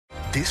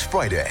This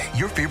Friday,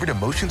 your favorite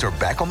emotions are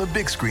back on the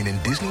big screen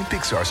in Disney and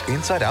Pixar's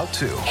Inside Out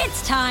 2.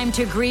 It's time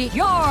to greet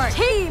your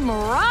Team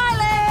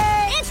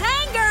Riley. It's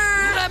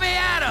anger. Let me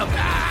at him.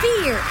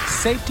 Fear.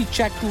 Safety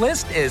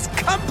checklist is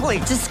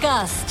complete.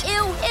 Disgust.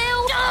 Ew.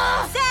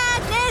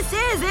 Sadness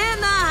is in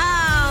the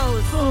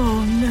house.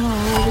 Oh, no.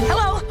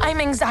 Hello, I'm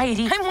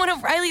anxiety. I'm one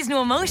of Riley's new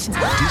emotions.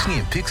 Disney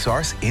and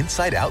Pixar's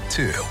Inside Out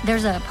 2.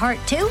 There's a part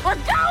 2? We're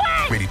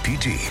going! Rated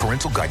PG.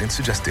 Parental guidance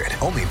suggested.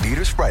 Only in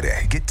theaters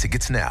Friday. Get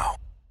tickets now.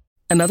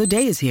 Another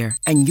day is here,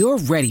 and you're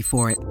ready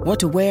for it. What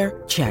to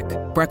wear? Check.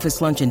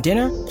 Breakfast, lunch, and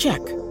dinner? Check.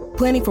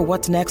 Planning for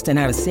what's next and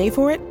how to save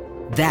for it?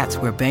 That's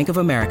where Bank of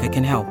America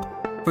can help.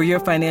 For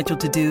your financial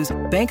to-dos,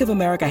 Bank of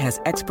America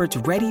has experts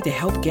ready to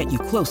help get you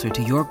closer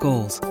to your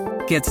goals.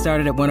 Get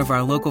started at one of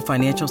our local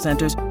financial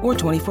centers or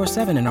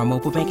 24/7 in our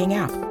mobile banking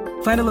app.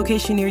 Find a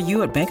location near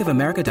you at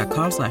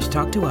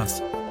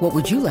bankofamerica.com/talktous. What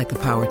would you like the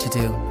power to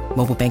do?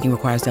 Mobile banking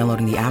requires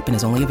downloading the app and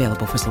is only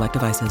available for select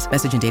devices.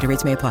 Message and data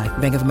rates may apply.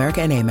 Bank of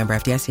America N.A., member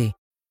FDIC.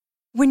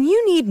 When you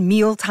need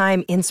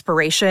mealtime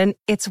inspiration,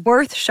 it's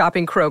worth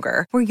shopping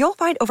Kroger, where you'll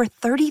find over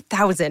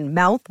 30,000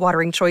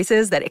 mouth-watering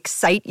choices that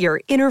excite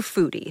your inner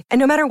foodie. And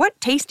no matter what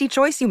tasty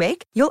choice you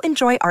make, you'll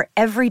enjoy our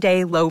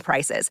everyday low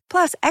prices,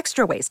 plus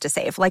extra ways to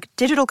save, like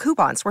digital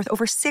coupons worth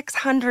over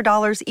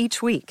 $600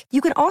 each week. You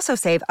can also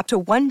save up to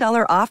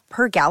 $1 off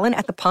per gallon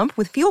at the pump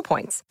with fuel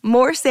points.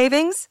 More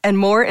savings and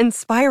more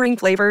inspiring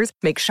flavors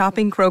make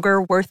shopping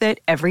Kroger worth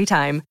it every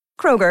time.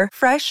 Kroger,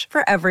 fresh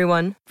for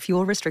everyone.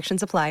 Fuel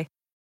restrictions apply.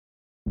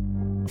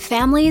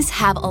 Families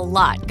have a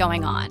lot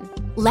going on.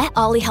 Let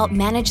Ollie help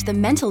manage the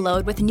mental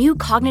load with new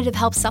cognitive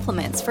help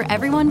supplements for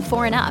everyone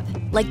 4 and up,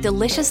 like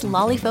delicious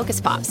Lolly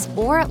Focus Pops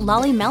or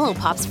Lolly Mellow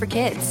Pops for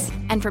kids.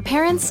 And for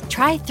parents,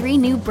 try 3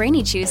 new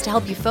Brainy Chews to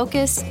help you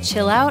focus,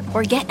 chill out,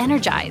 or get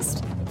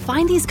energized.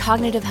 Find these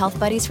cognitive health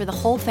buddies for the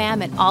whole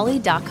fam at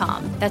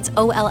ollie.com. That's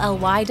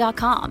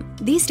OLLY.com.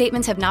 These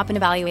statements have not been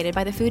evaluated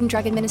by the Food and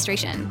Drug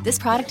Administration. This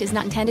product is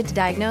not intended to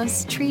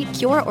diagnose, treat,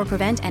 cure, or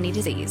prevent any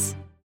disease.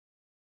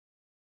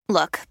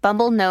 Look,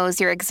 Bumble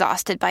knows you're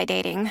exhausted by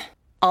dating.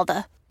 All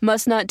the,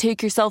 must not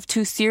take yourself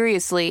too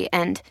seriously,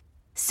 and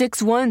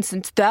 6'1"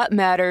 since that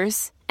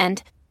matters,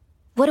 and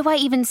what do I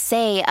even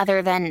say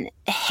other than,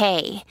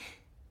 hey?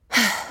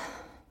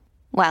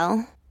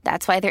 Well,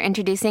 that's why they're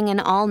introducing an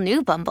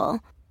all-new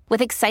Bumble,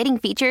 with exciting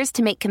features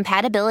to make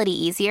compatibility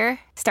easier,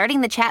 starting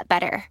the chat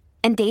better,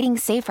 and dating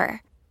safer.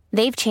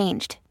 They've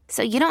changed,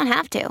 so you don't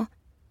have to.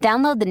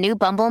 Download the new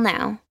Bumble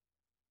now.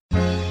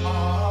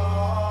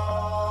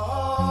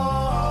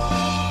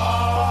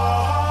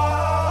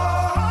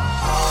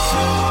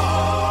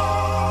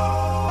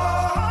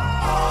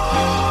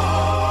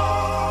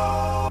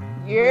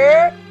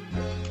 Yeah.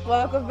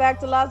 Welcome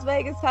back to Las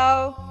Vegas,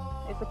 ho.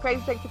 It's the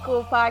Crazy Sexy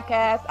Cool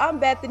podcast. I'm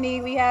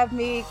Bethany. We have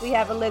Meek. We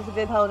have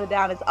Elizabeth holding it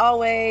down as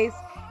always.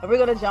 And we're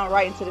going to jump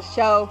right into the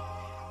show.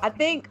 I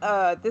think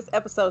this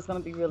episode is going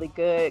to be really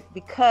good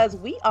because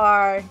we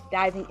are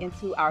diving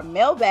into our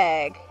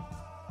mailbag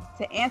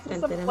to answer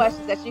some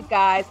questions that you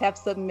guys have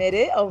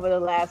submitted over the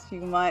last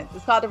few months.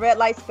 It's called the Red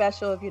Light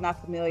Special, if you're not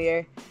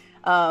familiar.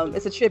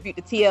 It's a tribute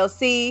to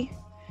TLC,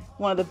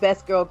 one of the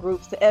best girl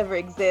groups to ever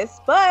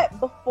exist. But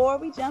before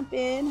we jump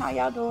in, how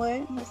y'all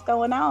doing? What's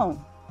going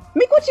on?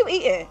 Meek, what you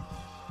eating?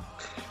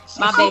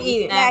 My baby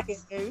eating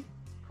snacks.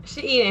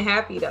 She eating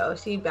happy though.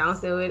 She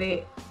bouncing with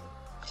it.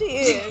 She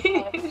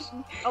is.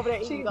 Over there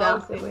eating. She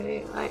bouncing with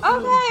it. Like,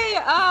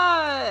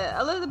 okay,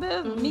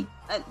 Elizabeth, Meek,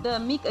 the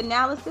Meek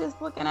analysis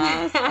looking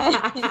ass.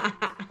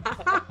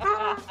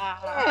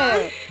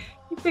 Yeah.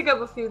 You pick up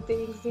a few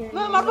things here.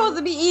 No, am I supposed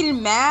to be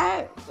eating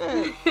mad?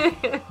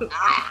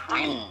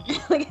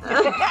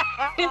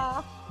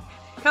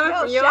 Coming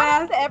from your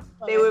ass,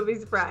 they would be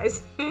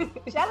surprised.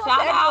 Shout out to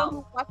everyone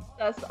who watches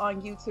us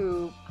on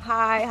YouTube.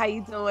 Hi, how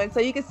you doing? So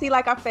you can see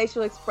like our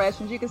facial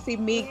expressions. You can see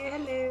Meek.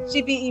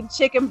 She be eating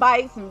chicken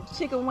bites and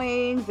chicken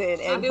wings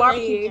and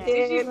barbecue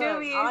chicken.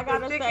 All I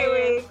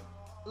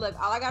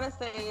gotta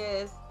say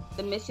is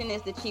the mission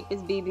is the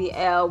cheapest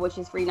BBL, which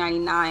is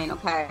 $3.99.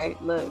 Okay,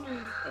 look,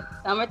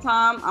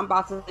 summertime, I'm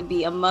about to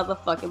be a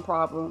motherfucking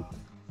problem.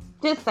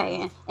 Just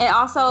saying. And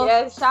also,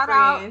 shout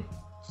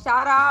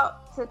out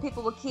to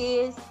people with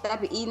kids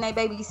that be eating their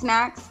baby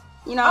snacks.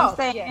 You know what I'm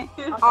saying?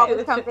 Yeah. All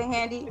this comes in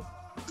handy.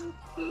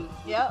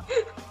 Yep.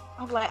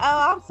 I'm like,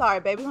 oh, I'm sorry,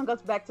 baby. We're gonna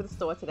go back to the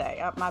store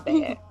today. My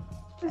bad.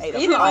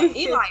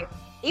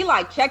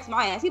 Eli checks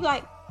my ass. He be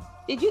like,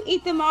 "Did you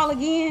eat them all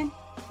again?"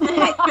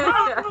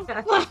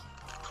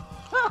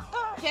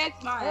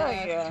 Checks my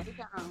ass. Yeah.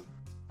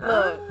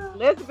 Look,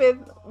 Elizabeth,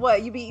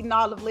 what, you be eating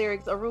all of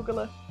Lyric's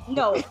arugula?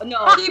 No.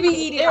 She be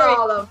eating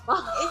all of them.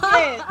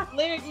 Yes,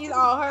 Lyric eats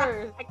all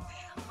hers.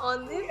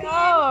 On this end,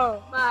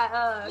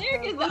 my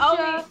Lyric is the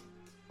only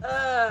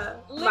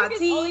Lyric is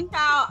the only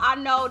child I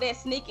know that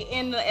sneak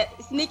in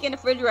the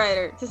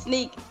refrigerator to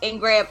sneak and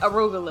grab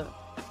arugula.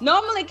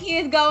 Normally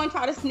kids go and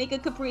try to sneak a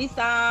Capri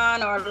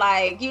Sun or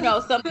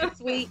something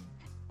sweet.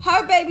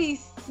 Her baby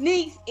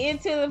sneaks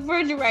into the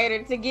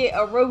refrigerator to get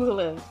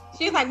arugula.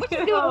 She's like, "What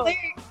you doing,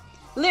 Lyric?"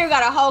 Lyra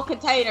got a whole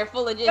container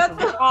full of just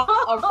the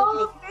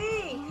whole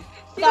thing.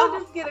 She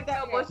don't just get a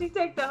couple. She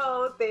take the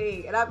whole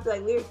thing, and I'm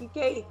like, Lyra, you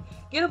can't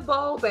get a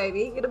bowl,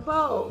 baby. Get a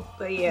bowl.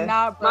 But yeah,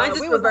 nah, bro. Mine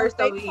just reversed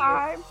over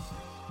here.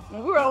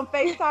 When we were on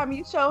FaceTime,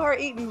 you showed her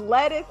eating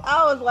lettuce.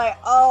 I was like,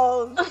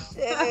 oh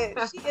shit,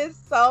 she is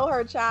so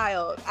her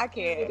child. I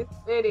can't.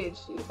 Spinach.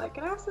 She was like,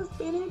 can I have some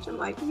spinach? I'm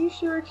like, you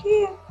sure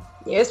can.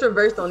 Yeah, it's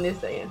reversed on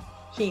this end.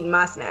 She eating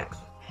my snacks.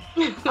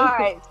 All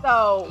right,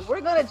 so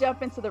we're gonna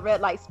jump into the red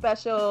light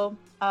special.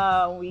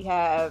 We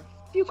have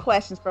a few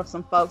questions from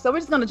some folks, so we're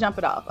just gonna jump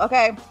it off.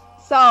 Okay.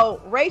 So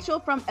Rachel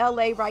from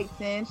LA writes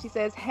in. She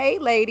says, "Hey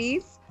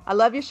ladies, I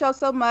love your show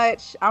so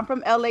much. I'm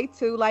from LA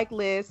too, like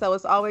Liz, so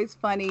it's always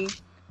funny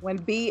when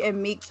B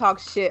and Meek talk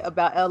shit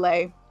about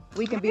LA.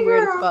 We can be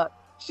weird as fuck."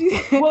 She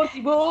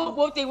whoopty whoop,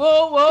 whoopty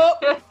whoop whoop,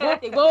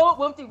 whoopty whoop,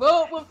 whoopty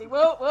whoop, whoopty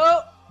whoop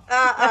whoop.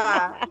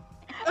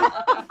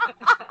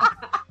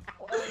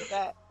 What was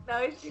that?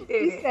 No,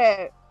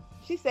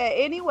 she said,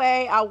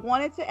 anyway, I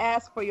wanted to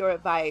ask for your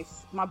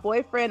advice. My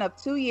boyfriend of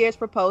 2 years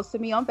proposed to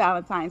me on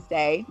Valentine's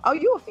Day. Oh,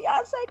 you a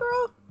fiance,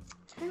 girl?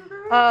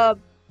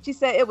 She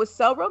said it was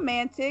so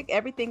romantic.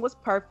 Everything was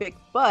perfect,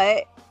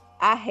 but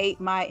I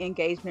hate my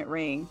engagement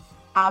ring.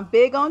 I'm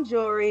big on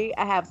jewelry.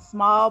 I have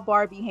small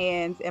Barbie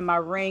hands, and my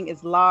ring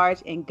is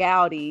large and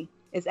gaudy.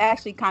 It's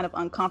actually kind of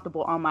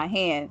uncomfortable on my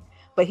hand.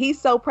 But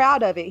he's so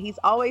proud of it. He's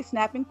always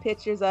snapping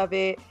pictures of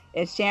it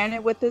and sharing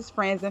it with his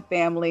friends and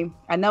family.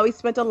 I know he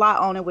spent a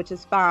lot on it, which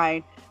is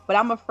fine, but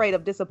I'm afraid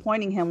of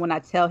disappointing him when I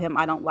tell him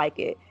I don't like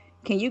it.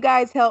 Can you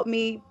guys help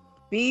me?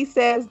 B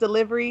says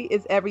delivery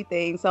is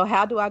everything. So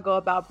how do I go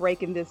about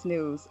breaking this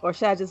news? Or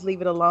should I just leave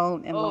it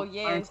alone and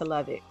learn to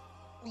love it?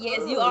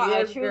 Yes, you are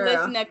a true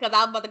listener, because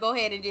I was about to go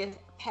ahead and just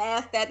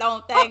pass that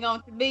thing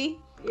on to B.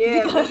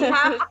 Yeah,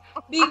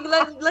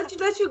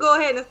 let you go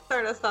ahead and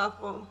start us off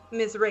on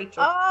Miss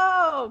Rachel.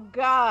 Oh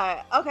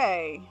God.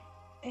 Okay.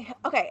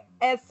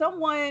 As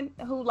someone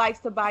who likes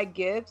to buy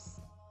gifts,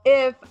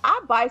 if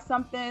I buy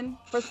something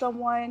for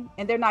someone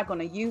and they're not going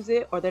to use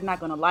it or they're not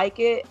going to like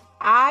it,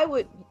 I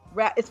would,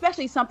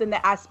 especially something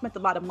that I spent a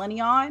lot of money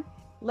on,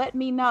 let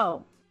me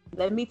know.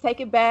 Let me take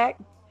it back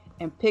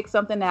and pick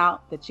something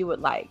out that you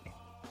would like.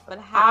 But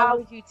how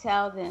would you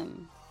tell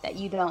them that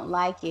you don't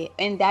like it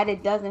and that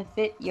it doesn't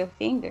fit your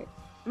finger?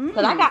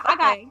 Because I got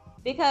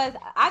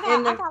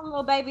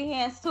little baby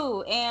hands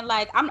too, and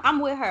like I'm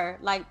with her.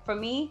 Like for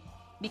me,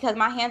 because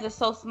my hands are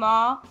so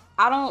small,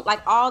 I don't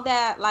like all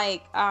that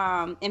like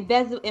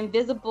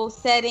invisible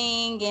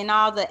setting and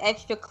all the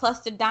extra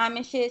cluster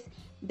diamond shits.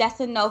 That's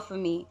a no for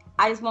me.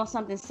 I just want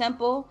something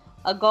simple,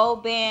 a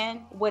gold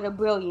band with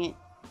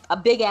a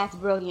big ass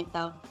brilliant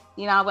though.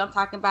 You know what I'm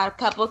talking about, a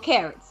couple of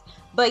carats.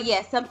 But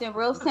yeah, something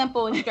real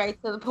simple and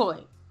straight to the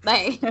point.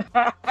 Like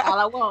all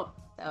I want.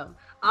 So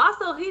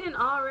also, he done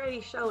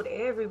already showed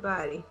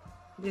everybody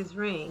this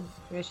ring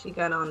that she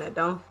got on that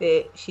don't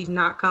fit. She's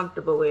not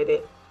comfortable with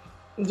it.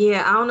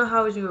 Yeah, I don't know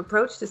how would you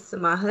approach this to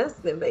my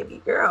husband, baby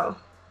girl.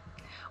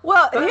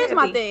 Well, here's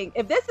my thing.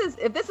 If this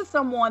is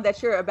someone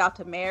that you're about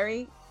to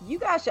marry, you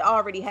guys should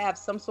already have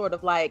some sort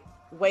of like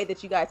way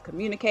that you guys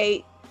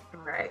communicate.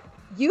 Right.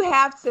 You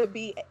have to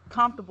be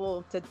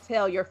comfortable to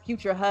tell your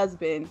future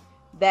husband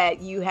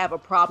that you have a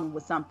problem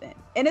with something.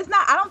 And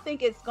I don't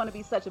think it's going to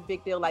be such a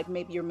big deal like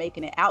maybe you're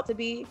making it out to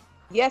be.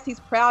 Yes, he's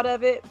proud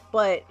of it,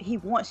 but he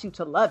wants you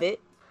to love it.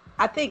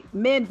 I think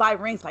men buy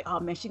rings like, oh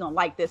man, she gonna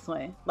like this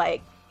one.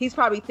 Like he's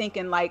probably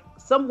thinking like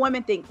some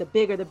women think the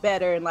bigger the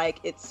better and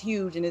like it's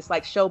huge and it's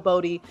like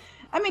showboaty.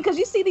 I mean, because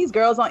you see these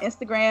girls on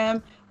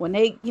Instagram when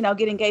they,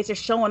 get engaged, they're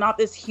showing off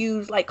this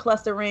huge like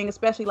cluster ring,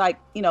 especially like,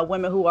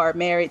 women who are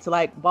married to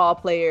like ball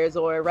players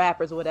or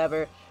rappers or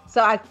whatever.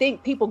 So I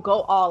think people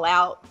go all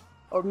out,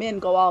 or men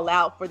go all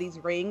out for these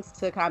rings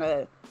to kind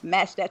of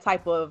match that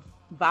type of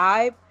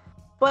vibe.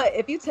 But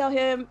if you tell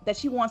him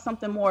that you want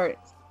something more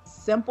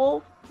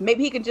simple,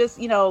 maybe he can just,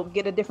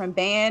 get a different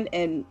band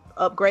and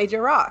upgrade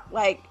your rock.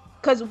 Like,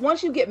 because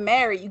once you get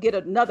married, you get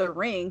another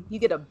ring, you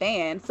get a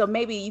band. So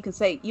maybe you can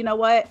say, you know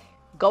what,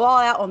 go all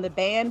out on the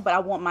band, but I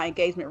want my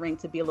engagement ring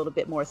to be a little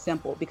bit more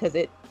simple because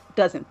it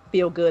doesn't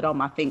feel good on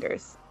my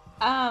fingers.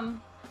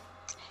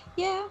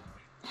 Yeah.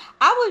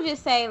 I would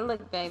just say,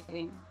 look,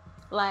 baby,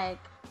 like,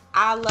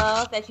 I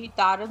love that you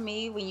thought of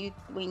me when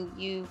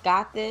you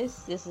got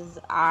this. This is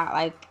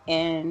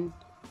and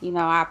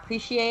I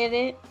appreciate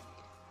it.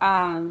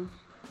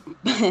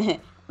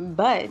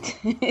 But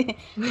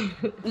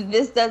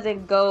this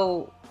doesn't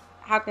go.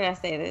 How can I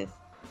say this?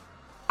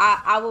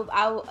 I will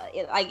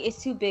like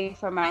it's too big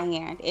for my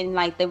hand, and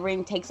like the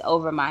ring takes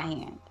over my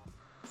hand.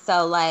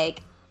 So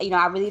like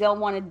I really don't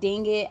want to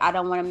ding it. I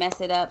don't want to mess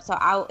it up. So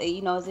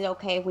is it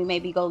okay if we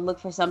maybe go look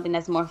for something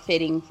that's more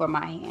fitting for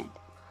my hand?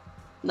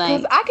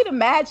 Because I can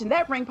imagine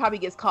that ring probably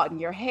gets caught in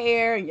your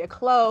hair and your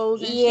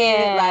clothes and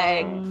shit.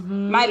 Like,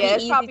 might be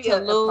easy to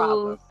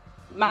lose.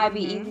 Might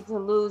be easy to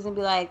lose and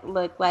be like,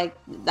 look, like,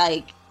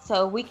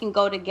 so we can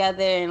go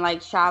together and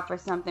like shop or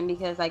something,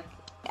 because like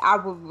I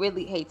would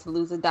really hate to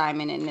lose a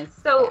diamond in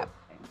this.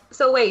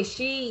 So wait,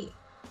 she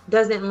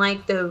doesn't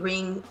like the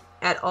ring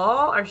at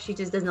all, or she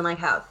just doesn't like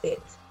how it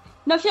fits?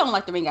 No, she don't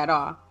like the ring at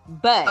all.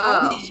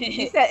 But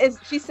she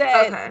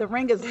said the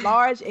ring is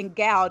large and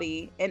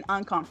gouty and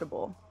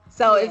uncomfortable.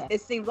 So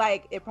it seems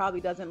like it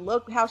probably doesn't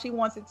look how she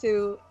wants it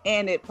to,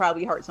 and it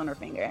probably hurts on her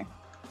finger.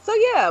 So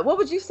yeah, what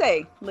would you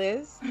say,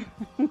 Liz?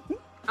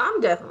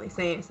 I'm definitely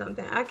saying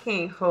something. I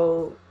can't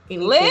hold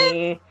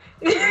anything.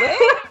 Liz?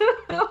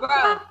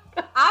 Bro,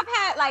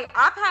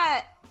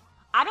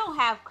 I don't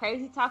have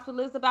crazy talks with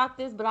Liz about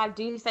this, but I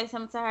do say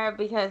something to her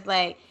because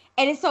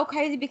and it's so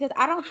crazy because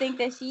I don't think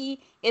that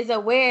she is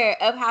aware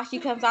of how she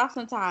comes off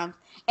sometimes.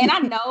 And I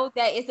know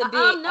that it's a bit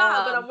I'm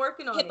not, but I'm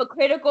working on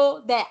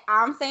hypocritical that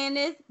I'm saying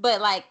this,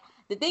 but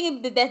the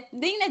thing that's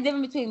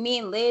different between me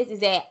and Liz is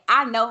that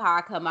I know how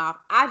I come off.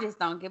 I just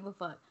don't give a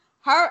fuck.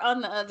 Her,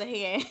 on the other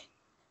hand,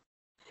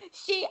 I'd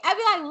be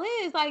like,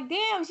 Liz,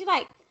 damn. She's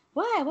like,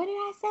 what? What did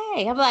I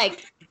say? I'm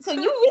like, so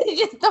you really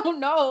just don't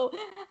know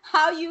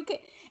how you can.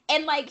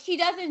 And she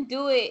doesn't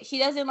do it. She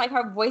doesn't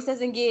her voice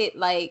doesn't get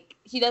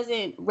she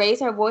doesn't raise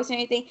her voice or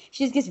anything.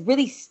 She just gets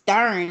really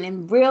stern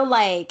and real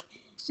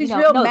she's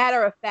real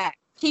matter of fact.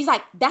 She's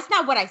like, that's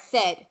not what I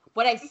said.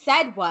 What I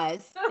said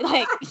was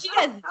she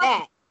does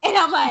that. And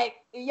I'm like,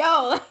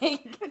 yo,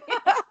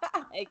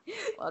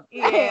 well,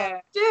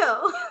 yeah,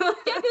 chill.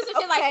 She'll do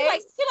some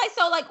shit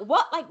so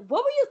what were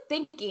you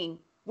thinking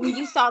when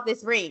you saw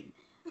this ring?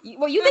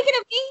 Were you thinking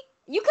of me?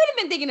 You could have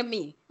been thinking of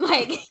me. That's no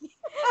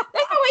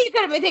way you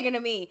could have been thinking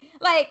of me.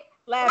 I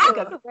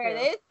could wear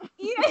this.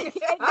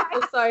 I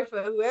feel sorry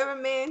for whoever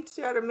man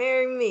tried to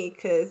marry me,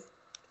 because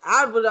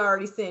I would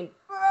already send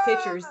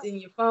pictures in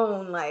your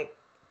phone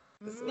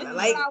this is what I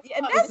like.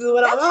 This is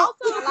what I want.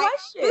 Also the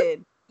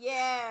question.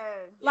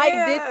 Yeah.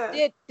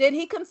 Did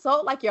he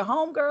consult your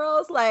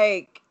homegirls?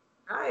 Right.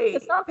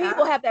 Some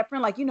people have that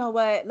friend you know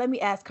what? Let me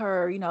ask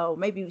her.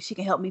 Maybe she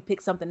can help me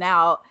pick something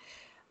out.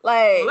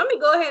 Let me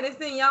go ahead and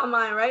send y'all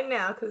mine right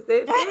now, because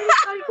they're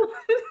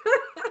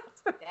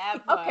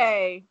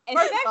okay.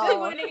 Especially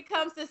when it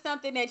comes to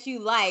something that you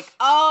like.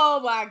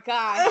 Oh my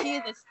God,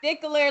 she's a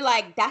stickler.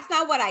 That's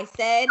not what I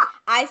said.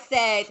 I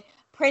said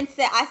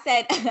princess. I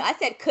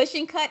said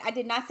cushion cut. I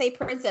did not say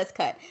princess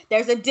cut.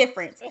 There's a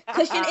difference.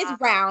 Cushion is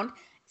round.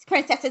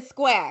 Princess is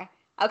square.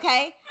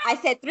 Okay. I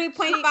said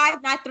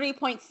 3.5, not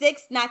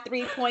 3.6, not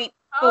 3.4.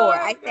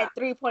 I said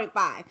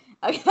 3.5.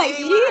 Okay,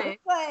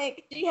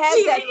 she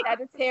has that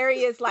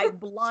Sagittarius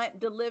blunt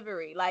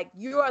delivery.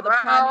 You are the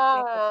prime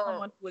example of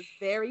someone who is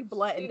very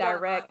blunt and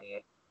direct.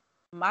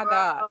 My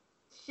God.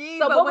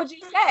 So what would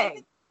you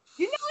say?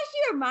 You know what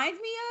she reminds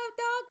me of,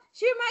 dog?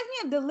 She reminds me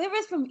of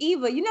Delivers from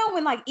Eva. You know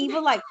when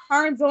Eva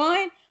turns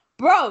on?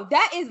 Bro,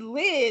 that is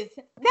Liz.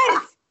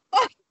 That is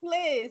fucking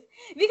Liz.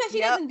 Because she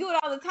doesn't do it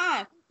all the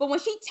time. But when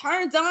she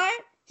turns on,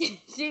 she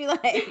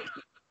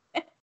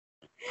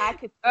I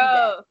could see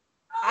that.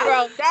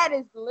 Bro, that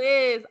is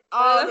Liz.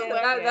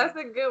 That's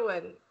a good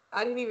one.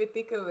 I didn't even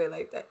think of it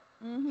like that.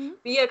 Mm-hmm.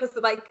 But yeah, because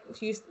like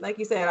you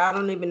said, I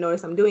don't even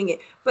notice I'm doing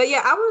it. But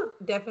yeah, I would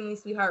definitely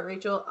sweetheart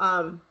Rachel.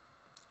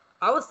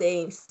 I was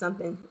saying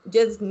something.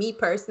 Just me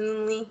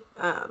personally.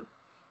 I'm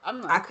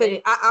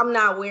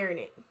not wearing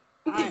it.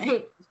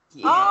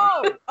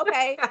 Oh,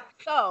 okay.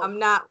 So I'm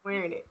not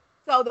wearing it.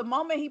 So the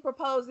moment he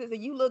proposes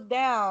and you look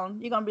down,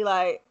 you're gonna be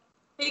like,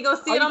 "You gonna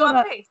see it on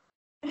my face."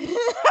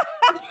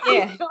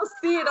 Yeah, you don't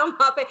see it on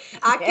my face.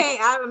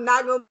 I'm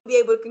not gonna be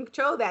able to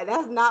control that.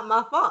 That's not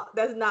my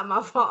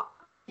fault.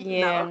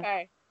 Yeah. No.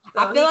 Okay. So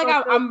I feel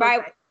I'm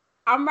right.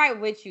 I'm right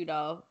with you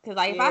though, because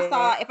if I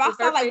saw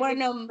one of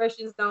them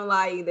expressions don't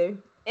lie either.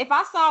 If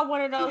I saw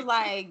one of those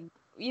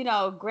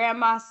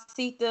Grandma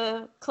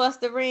Sita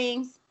cluster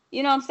rings,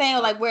 you know what I'm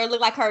saying, where it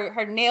looked like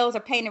her nails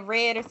are painted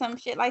red or some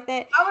shit like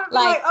that. I would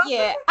be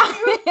yeah.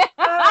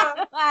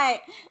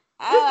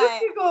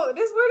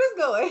 Where this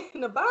going?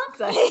 In the box?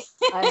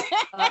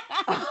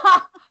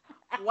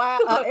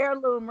 Wow,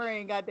 heirloom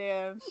ring,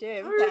 goddamn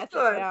shit. Pass it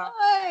down.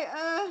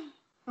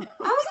 I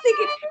was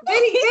thinking,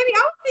 baby,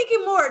 I was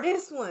thinking more of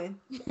this one.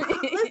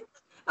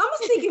 I was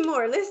thinking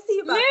more. Let's see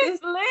about this.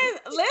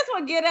 Liz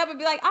will get up and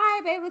be like, all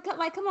right, baby,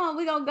 come on,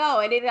 we gonna go.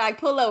 And then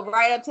pull up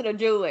right up to the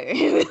jeweler.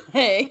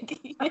 Babe,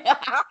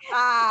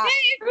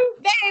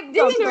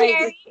 this is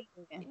Jerry.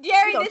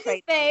 Jerry, this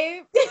is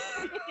babe.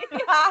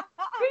 I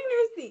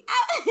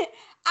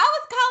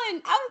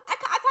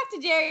talked to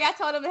Jerry. I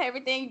told him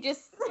everything.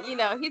 Just,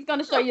 he's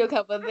gonna show you a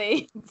couple of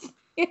things.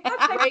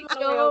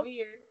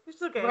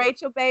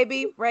 Rachel,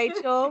 baby,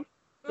 Rachel,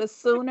 the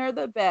sooner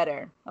the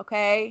better.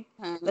 Okay,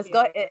 let's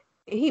go.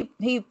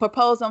 He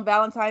proposed on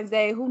Valentine's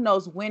Day. Who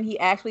knows when he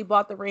actually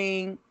bought the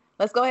ring?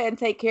 Let's go ahead and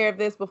take care of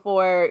this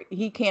before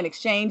he can't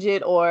exchange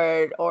it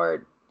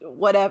or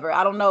whatever.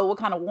 I don't know what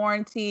kind of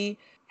warranty,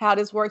 how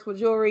this works with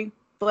jewelry,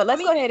 but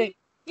let's go ahead and.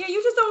 Yeah,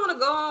 you just don't want to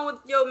go on with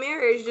your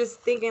marriage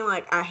just thinking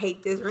I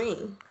hate this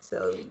ring.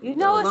 So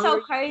what's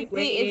so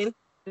crazy?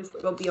 It's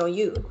gonna be on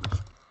you.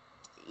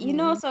 You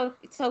know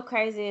what's so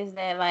crazy is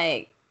that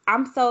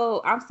I'm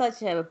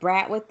such a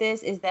brat with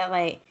this, is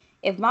that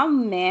if my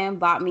man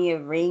bought me a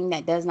ring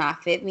that does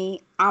not fit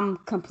me, I'm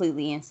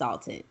completely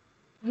insulted.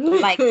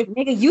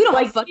 Nigga, you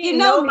don't fucking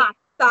know me.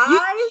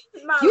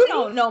 size? You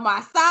don't know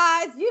my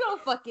size. You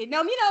don't fucking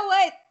know me. You know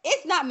what?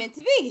 It's not meant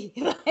to be.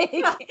 Like,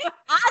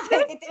 I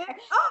take it there.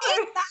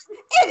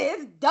 It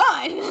is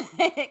done.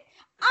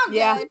 I'm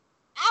done.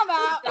 I'm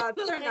out.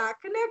 They're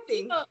not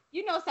connecting.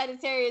 You know,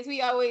 Sagittarius,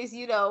 we always,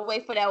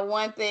 wait for that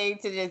one thing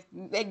to just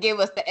give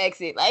us the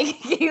exit.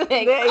 Like, you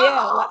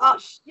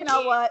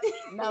know what?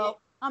 No,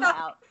 I'm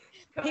out.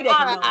 He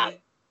doesn't know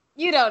me.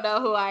 You don't know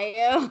who I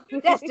am.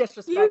 That's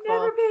disrespectful. You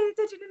never paid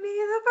attention to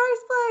me in the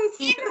first place.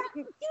 You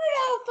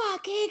don't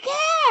fucking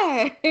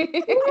care.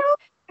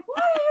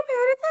 What are you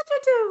paying attention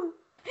to?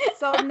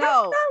 So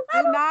no,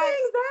 do not.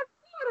 Things that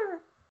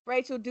matter.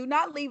 Rachel, do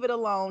not leave it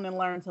alone and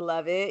learn to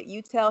love it.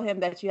 You tell him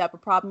that you have a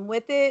problem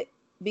with it,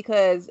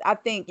 because I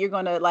think you're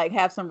gonna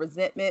have some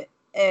resentment,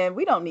 and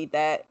we don't need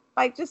that.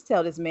 Just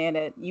tell this man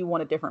that you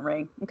want a different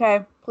ring,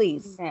 okay?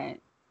 Please. Okay.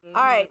 Mm-hmm.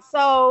 All right.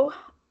 So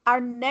our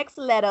next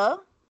letter,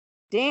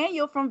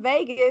 Daniel from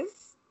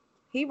Vegas.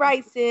 He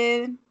writes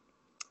in,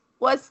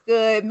 "What's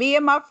good? Me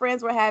and my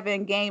friends were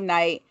having game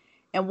night,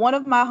 and one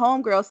of my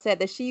homegirls said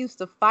that she used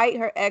to fight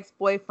her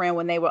ex-boyfriend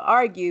when they would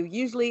argue,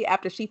 usually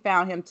after she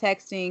found him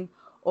texting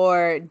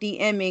or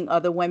DMing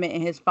other women in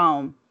his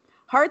phone.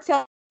 Her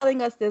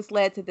telling us this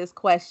led to this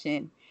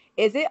question.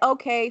 Is it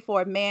okay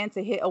for a man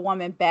to hit a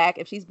woman back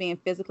if she's being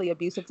physically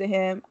abusive to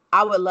him?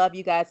 I would love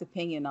you guys'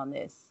 opinion on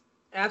this."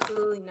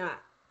 Absolutely not.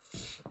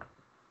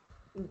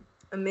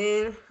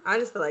 I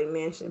just feel like a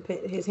man shouldn't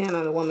put his hand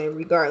on a woman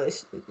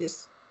regardless.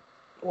 Just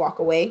walk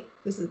away.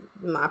 This is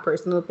my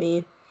personal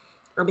opinion.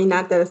 I mean,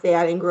 not that I say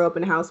I didn't grow up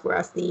in a house where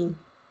I seen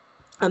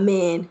a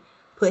man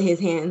put his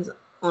hands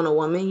on a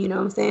woman, you know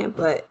what I'm saying?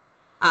 But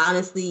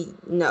honestly,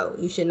 no,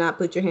 you should not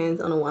put your hands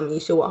on a woman. You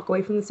should walk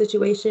away from the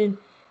situation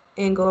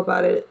and go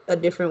about it a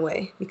different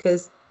way,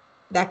 because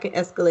that can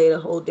escalate a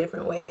whole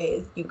different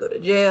way. You go to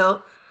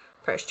jail,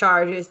 press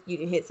charges, you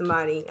can hit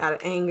somebody out of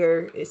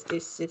anger. It's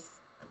just,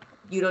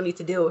 you don't need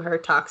to deal with her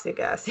toxic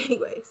ass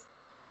anyways.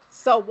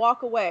 So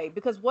walk away,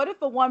 because what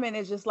if a woman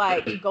is just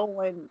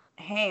going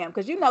ham?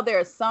 Because there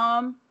are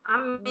some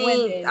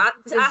women.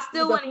 I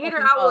still wouldn't hit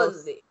her.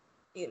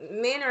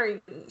 Men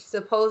are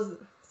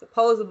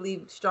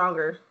supposedly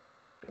stronger.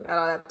 Got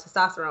all that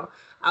testosterone.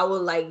 I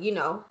would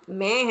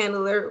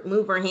manhandle her,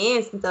 move her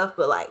hands and stuff,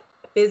 but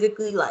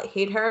physically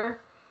hit her,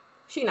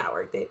 she not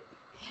worth it.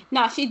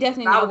 No, she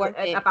definitely not worth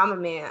it. If I'm a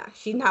man,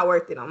 she's not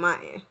worth it on my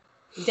end.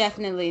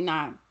 Definitely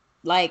not.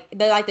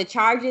 The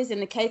charges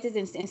and the cases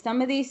in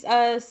some of these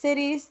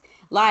cities,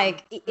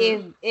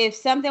 if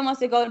something wants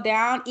to go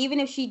down, even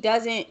if she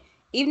doesn't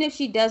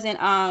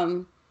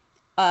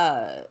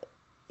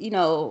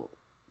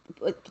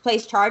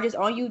place charges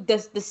on you,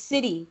 the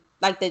city,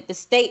 the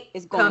state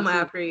is going to come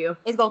after you.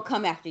 It's going to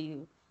come after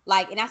you.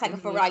 And that's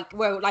for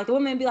where the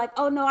women be like,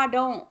 oh no, I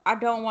don't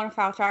want to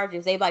file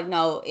charges. They be like,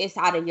 no, it's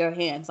out of your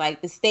hands.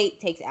 The state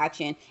takes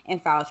action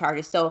and file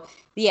charges. So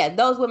yeah,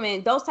 those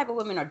type of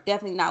women are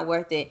definitely not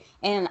worth it.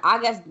 And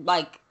I guess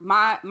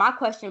my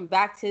question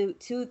back to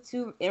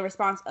in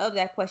response of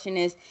that question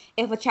is,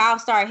 if a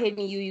child start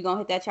hitting you, you gonna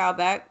hit that child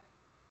back?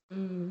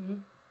 Mm-hmm.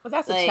 Well,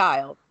 that's a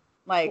child.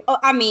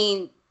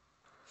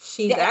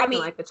 She's acting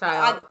like a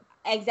child.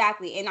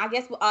 Exactly. And I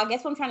guess what I'm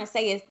trying to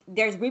say is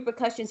there's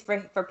repercussions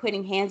for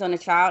putting hands on a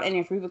child, and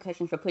there's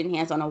repercussions for putting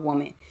hands on a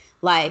woman.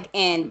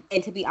 And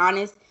to be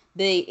honest,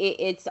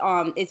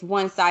 it's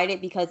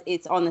one-sided, because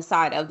it's on the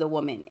side of the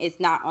woman. It's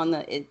not on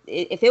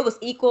if it was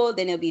equal,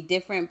 then it'll be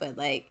different. But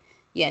no.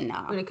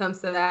 When it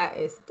comes to that,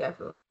 it's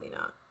definitely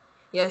not.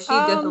 Yeah, she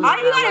definitely. All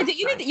you gotta do,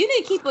 you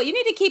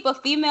need to keep a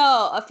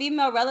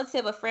female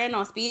relative, a friend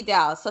on speed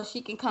dial, so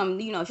she can come,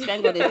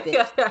 strangle this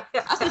bitch.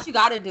 That's what you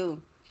gotta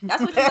do. That's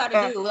what you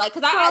gotta do. You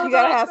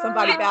gotta have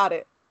somebody about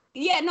it.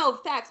 Yeah, no,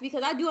 facts,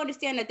 because I do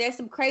understand that there's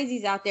some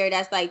crazies out there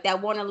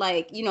that want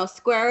to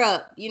square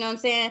up. You know what I'm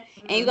saying?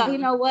 And you got, you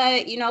know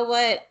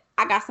what?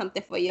 I got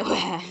something for your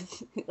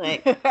ass.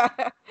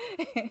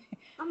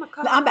 I'm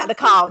about to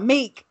call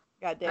Meek.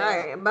 Goddamn. All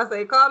right, I'm about to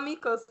say, call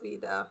Meek on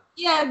speed dial.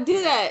 Yeah,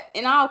 do that,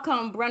 and I'll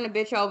come run the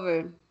bitch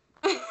over.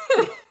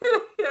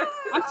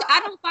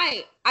 I don't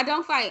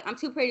fight. I'm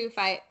too pretty to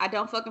fight. I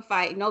don't fucking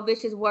fight. No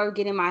bitch is worth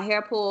getting my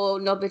hair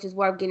pulled. No bitch is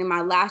worth getting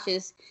my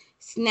lashes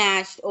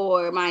snatched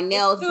or my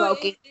nails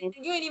broken.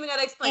 You ain't even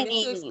gotta explain.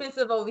 It's too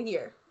expensive over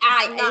here.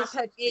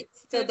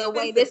 So the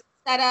way this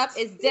set up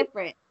is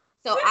different.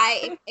 So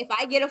if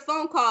I get a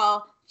phone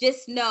call,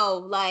 just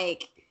know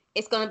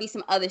it's gonna be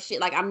some other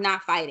shit. I'm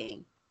not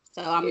fighting.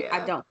 So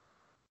I don't.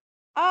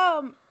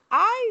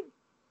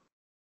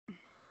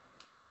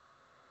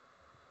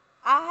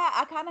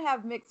 I kind of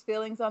have mixed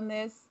feelings on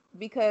this,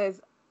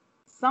 because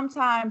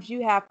sometimes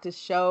you have to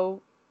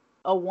show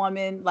a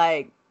woman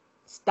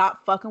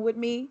stop fucking with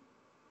me.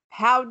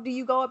 How do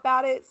you go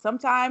about it?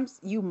 Sometimes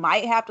you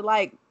might have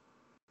to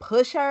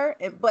push her,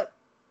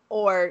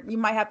 or you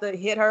might have to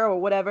hit her or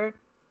whatever.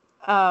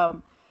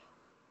 But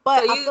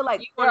I feel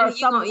like there are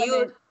some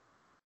women.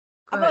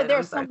 I feel like there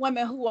are some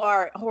women who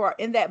are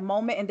in that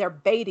moment and they're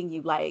baiting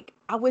you.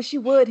 I wish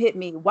you would hit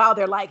me, while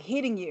they're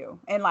hitting you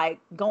and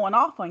going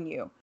off on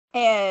you.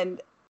 And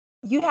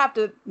you have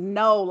to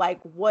know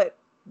what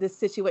this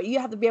situation. You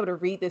have to be able to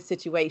read this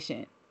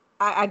situation.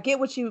 I get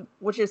what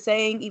you're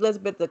saying,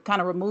 Elizabeth, to kind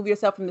of remove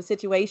yourself from the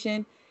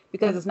situation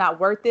because it's not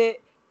worth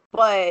it.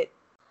 But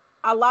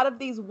a lot of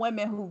these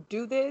women who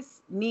do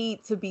this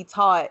need to be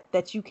taught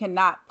that you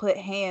cannot put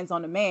hands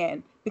on a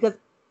man, because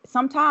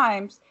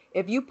sometimes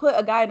if you put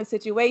a guy in a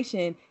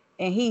situation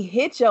and he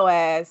hits your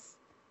ass,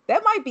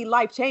 that might be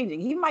life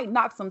changing. He might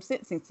knock some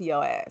sense into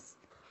your ass.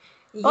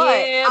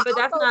 But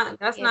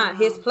that's not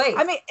his place.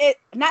 I mean, it's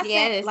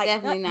like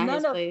definitely not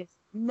his place.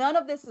 None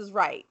of this is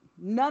right.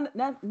 Nothing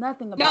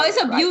about No,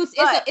 it's abuse.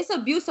 Right. It's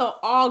abuse on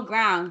all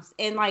grounds.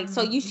 And like,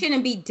 so you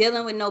shouldn't be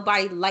dealing with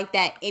nobody like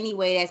that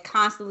anyway, that's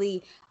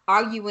constantly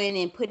arguing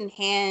and putting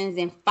hands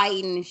and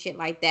fighting and shit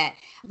like that.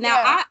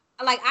 Now,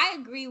 I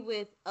agree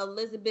with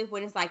Elizabeth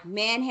when it's like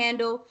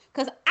manhandle,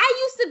 because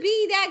I used to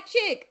be that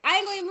chick. I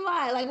ain't gonna even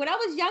lie. Like when I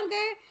was younger,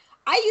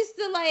 I used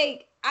to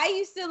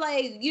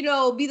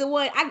be the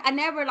one. I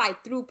never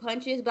like threw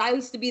punches, but I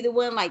used to be the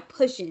one like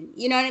pushing,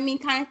 you know what I mean,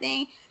 kind of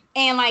thing.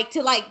 And like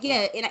to like,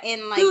 yeah,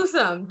 and like do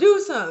some.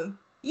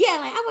 Yeah,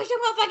 like I wish your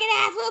motherfucking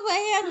ass would put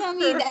hands on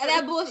me.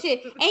 That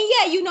bullshit. And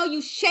yeah,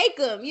 you shake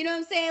them. You know what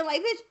I'm saying?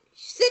 Like, bitch,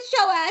 sit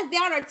your ass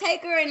down or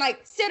take her and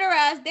like sit her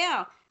ass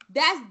down.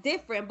 That's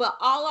different. But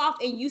all off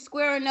and you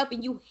squaring up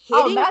and you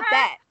hitting not her?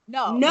 that.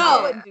 No.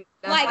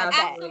 Like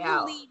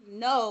absolutely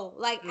no.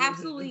 Like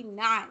absolutely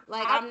not.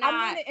 Like I'm not.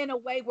 I mean it in a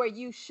way where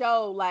you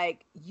show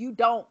like you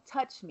don't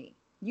touch me.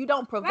 You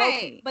don't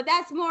provoke me. But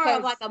that's more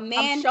of like a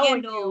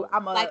manhandle.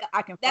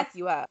 I can fuck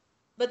you up.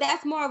 But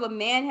that's more of a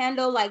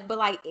manhandle,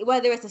 but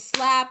whether it's a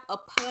slap, a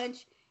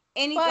punch,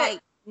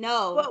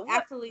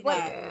 absolutely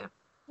not.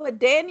 But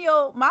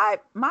Daniel, my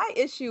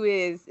issue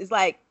is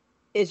like,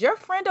 is your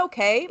friend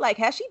okay? Like,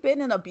 has she been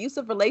in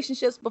abusive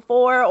relationships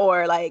before,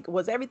 or like,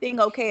 was everything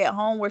okay at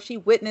home where she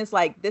witnessed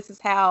like this is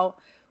how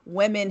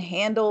women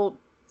handle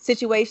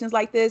situations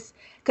like this?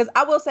 Because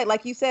I will say,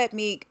 like you said,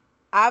 Meek,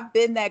 I've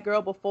been that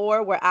girl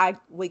before where I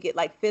would get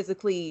like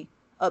physically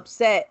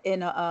upset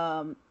in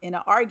an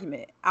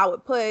argument. I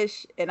would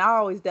push, and I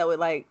always dealt with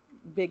like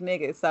big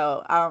niggas,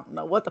 so I don't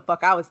know what the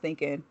fuck I was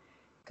thinking,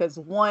 because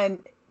one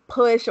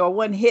push or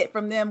one hit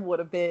from them would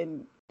have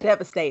been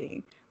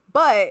devastating.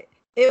 But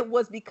it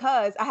was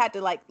because I had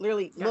to like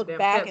literally look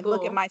back and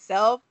look at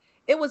myself.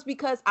 It was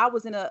because I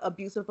was in an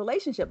abusive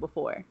relationship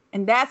before,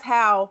 and that's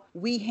how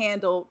we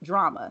handle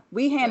drama.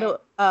 We handle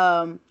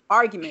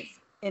arguments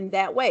in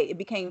that way. It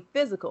became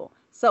physical.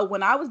 So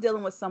when I was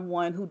dealing with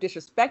someone who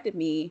disrespected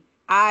me,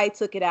 I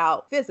took it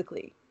out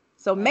physically.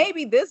 So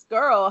maybe this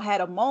girl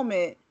had a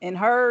moment in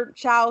her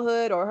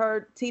childhood or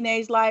her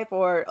teenage life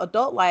or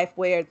adult life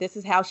where this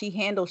is how she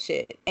handles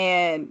shit,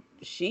 and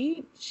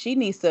she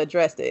needs to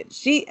address it.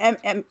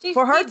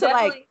 For her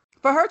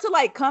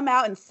to come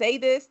out and say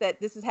that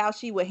this is how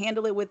she would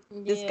handle it with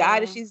this guy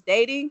that she's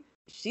dating.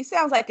 She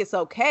sounds like it's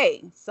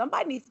okay.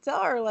 Somebody needs to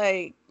tell her,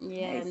 like,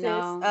 hey, sis,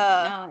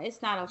 no,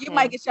 it's not okay. You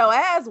might get your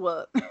ass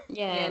whooped.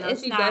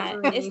 It's not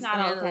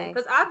okay.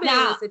 Because I've been in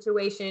a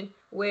situation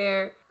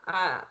where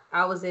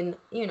I was in,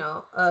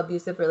 an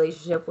abusive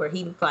relationship where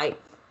he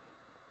like,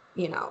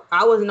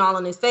 I wasn't all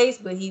in his face,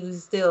 but he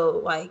was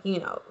still like,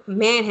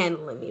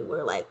 manhandling me.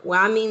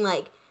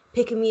 Like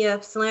picking me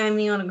up, slamming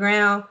me on the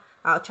ground.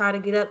 I'll try to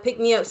get up, pick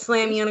me up,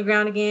 slam me on the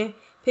ground again,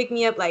 pick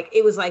me up. Like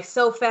it was like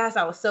so fast.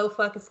 I was so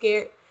fucking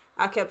scared.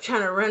 I kept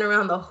trying to run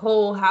around the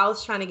whole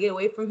house trying to get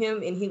away from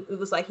him. And it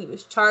was like he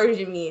was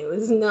charging me. It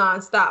was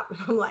nonstop. And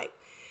I'm like,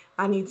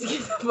 I need to get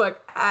the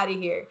fuck out of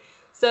here.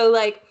 So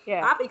like,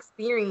 I've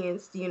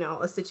experienced,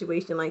 a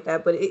situation like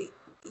that, but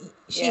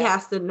she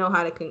has to know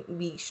how to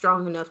be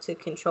strong enough to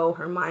control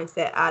her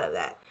mindset out of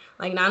that.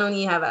 Like, not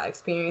only have I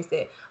experienced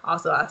it,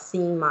 also I've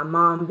seen my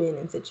mom been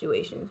in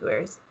situations where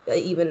it's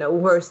even a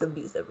worse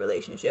abusive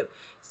relationship.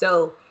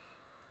 So,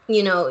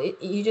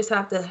 you just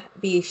have to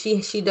be,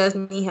 she does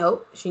need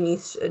help. She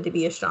needs to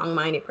be a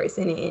strong-minded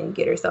person and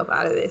get herself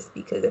out of this,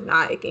 because if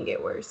not, it can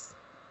get worse.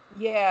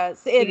 Yeah.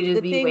 So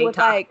the thing with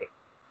like,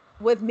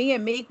 with me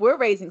and Meek, we're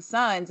raising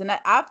sons, and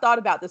I've thought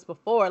about this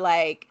before.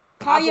 Like,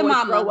 call your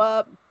mama. Grow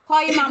up.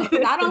 Call your mama.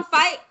 I don't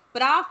fight,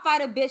 but I'll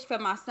fight a bitch for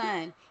my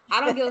son. I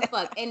don't give a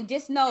fuck. And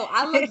just know,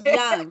 I look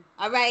young.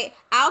 All right,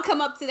 I'll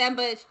come up to that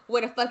bitch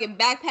with a fucking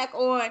backpack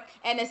on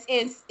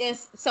and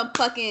some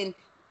fucking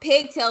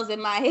pigtails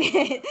in my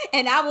head,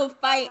 and I will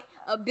fight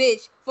a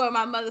bitch for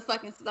my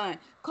motherfucking son.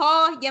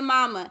 Call your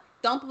mama.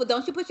 Don't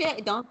you put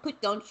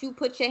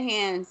your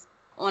hands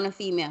on a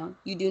female.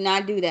 You do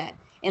not do that.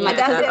 And like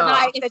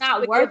it's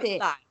not worth it.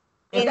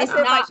 And it's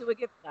not.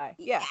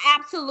 Yeah,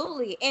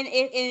 absolutely. And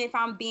if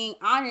I'm being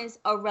honest,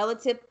 a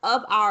relative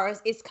of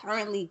ours is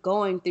currently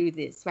going through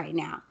this right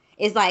now.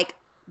 It's like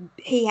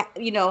he,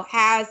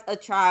 has a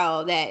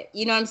child that,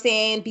 what I'm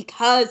saying,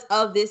 because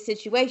of this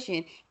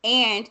situation,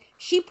 and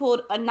she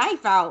pulled a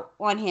knife out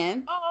on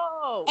him.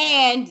 Oh.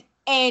 And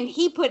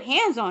he put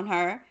hands on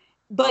her,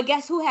 but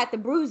guess who had the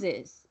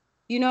bruises?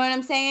 You know what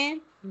I'm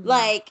saying? Mm-hmm.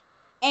 Like,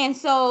 and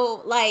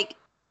so like.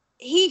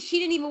 She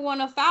didn't even want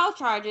to file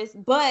charges,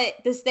 but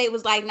the state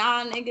was like,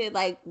 nah, nigga,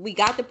 like, we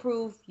got the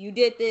proof. You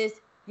did this.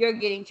 You're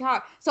getting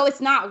charged. So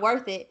it's not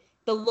worth it.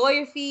 the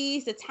lawyer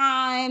fees, the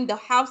time, the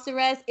house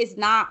arrest is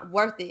not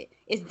worth it.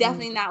 It's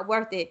definitely not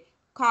worth it.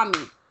 Call me,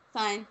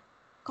 son.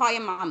 Call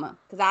your mama,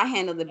 because I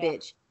handle the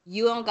bitch.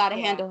 You don't got to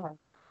handle her.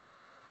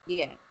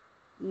 Yeah.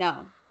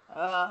 No.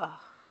 No.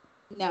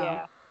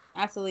 Yeah.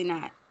 Absolutely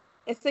not.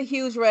 It's a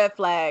huge red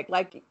flag.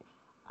 Like,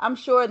 I'm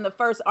sure in the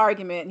first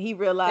argument, he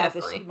realized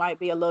that she might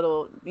be a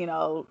little,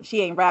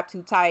 she ain't wrapped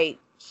too tight.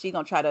 She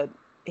gonna try to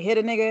hit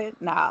a nigga.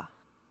 Nah.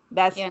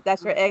 That's your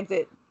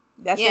exit.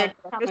 That's your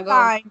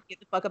time. Get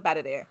the fuck up out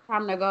of there.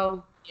 Time to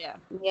go. Yeah.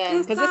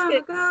 Because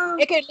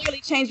it can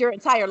literally change your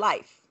entire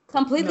life.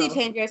 Completely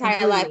change your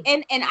entire life.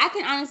 And I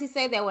can honestly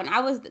say that when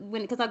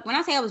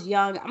I say I was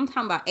young, I'm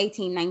talking about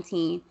 18,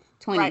 19,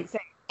 20. Right.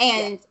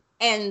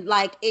 And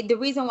like the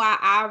reason why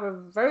I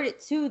reverted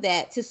to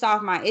that to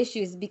solve my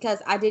issues is because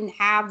I didn't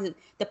have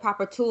the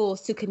proper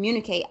tools to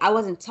communicate. I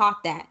wasn't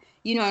taught that.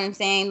 You know what I'm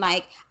saying?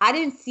 Like, I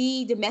didn't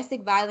see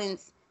domestic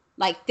violence,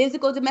 like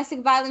physical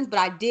domestic violence, but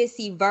I did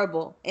see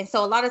verbal. And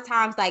so a lot of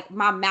times, like,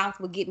 my mouth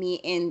would get me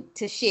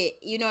into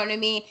shit. You know what I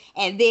mean?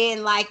 And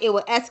then, like, it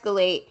would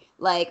escalate.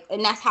 Like,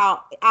 and that's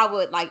how I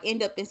would, like,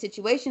 end up in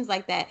situations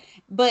like that.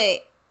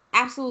 But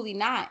absolutely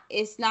not.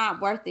 It's not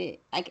worth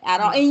it, like,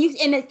 at all. And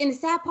the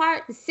sad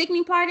part, the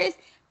sickening part is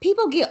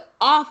people get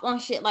off on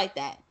shit like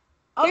that.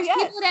 There's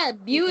people that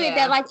view it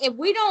that, like, if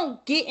we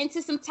don't get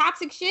into some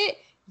toxic shit,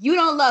 you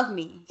don't love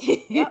me.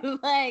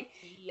 Like,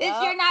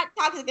 if you're not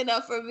toxic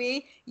enough for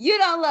me, you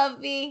don't love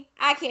me.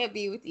 I can't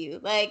be with you.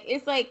 Like,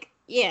 it's like,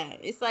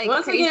 it's like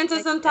once we get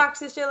into some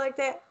toxic shit like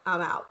that,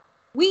 I'm out.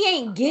 We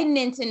ain't getting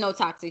into no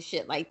toxic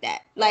shit like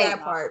that. Like,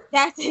 that part.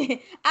 That's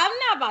it. I'm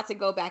not about to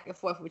go back and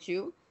forth with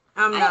you.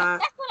 I'm not.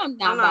 That's what I'm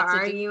not about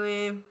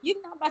arguing. to do.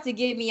 You're not about to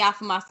get me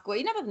off of my square.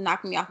 You're not about to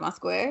knock me off my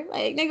square.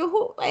 Like, nigga,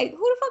 who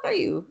the fuck are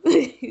you?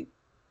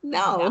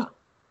 No.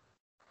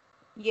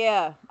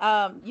 Yeah.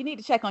 You need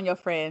to check on your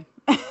friend.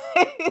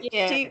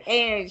 She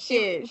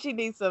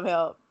needs some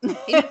help.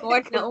 He's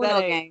watching the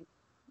Uno game.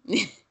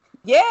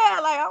 Yeah,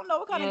 like, I don't know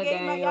what kind of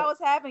game y'all was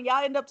having.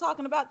 Y'all end up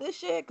talking about this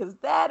shit, because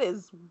that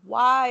is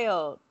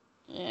wild.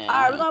 Yeah. All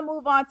right, we're going to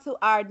move on to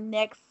our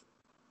next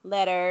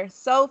letter.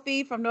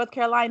 Sophie from North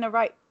Carolina,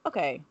 right?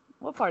 Okay,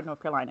 what part of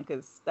North Carolina?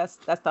 Because that's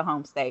the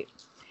home state.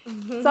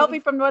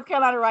 Sophie from North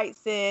Carolina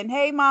writes in,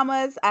 "Hey,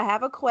 mamas, I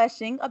have a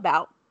question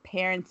about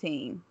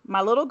parenting.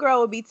 My little girl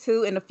will be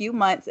 2 in a few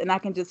months, and I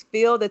can just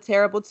feel the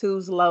terrible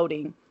twos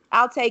loading.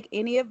 I'll take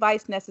any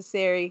advice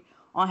necessary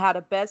on how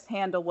to best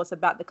handle what's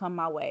about to come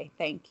my way.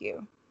 Thank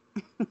you."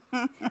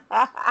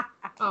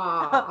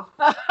 Aww.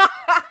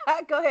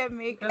 Go ahead,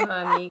 Meek.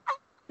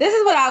 This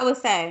is what I would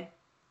say.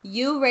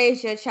 You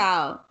raise your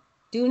child.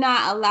 Do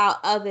not allow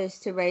others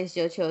to raise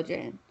your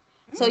children.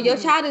 So your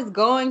child is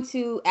going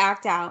to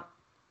act out,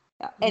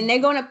 and they're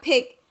going to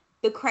pick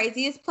the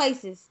craziest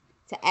places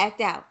to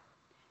act out.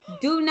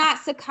 Do not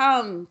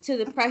succumb to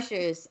the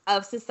pressures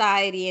of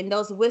society and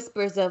those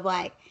whispers of,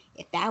 like,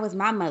 if that was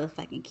my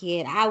motherfucking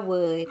kid, I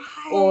would.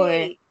 Right.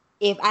 Or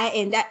if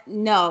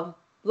no.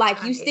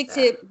 Like, you stick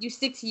to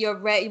your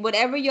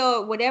whatever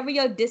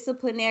your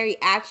disciplinary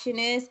action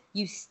is,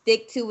 you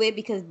stick to it,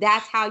 because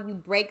that's how you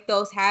break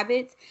those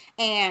habits.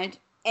 And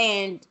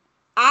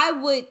I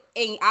would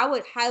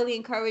highly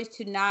encourage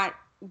to not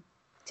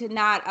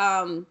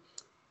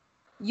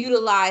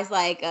utilize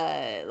like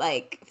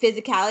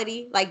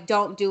physicality. Like,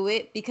 don't do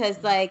it,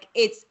 because like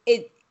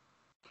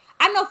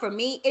I know for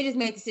me, it just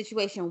made the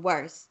situation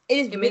worse.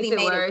 It just really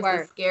made it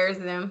worse. It scares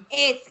them.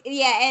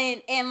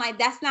 And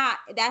like,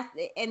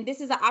 and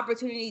this is an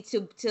opportunity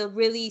to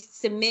really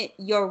submit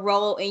your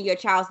role in your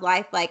child's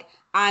life. Like,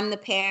 I'm the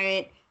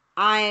parent.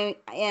 I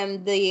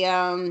am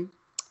the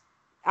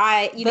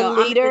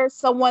leader,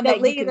 someone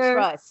that you can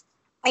trust.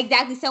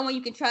 Exactly, someone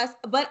you can trust,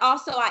 but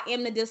also I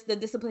am the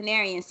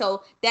disciplinarian.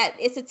 So that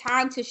it's a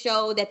time to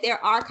show that there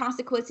are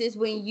consequences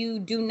when you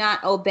do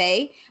not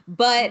obey,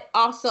 but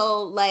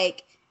also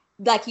like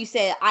you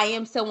said, I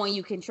am someone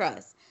you can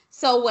trust.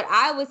 So what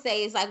I would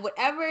say is, like,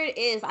 whatever it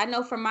is, I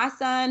know for my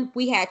son,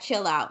 we had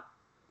chill out,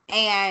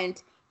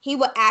 and he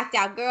would act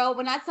out. Girl,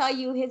 when I tell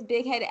you his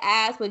big headed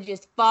ass would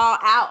just fall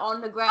out on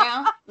the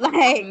ground,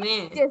 like,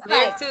 just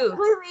like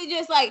completely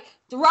just like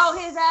throw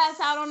his ass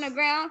out on the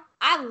ground.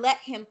 I let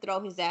him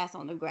throw his ass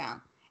on the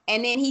ground,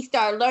 and then he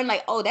started learning,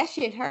 like, oh, that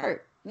shit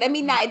hurt. Let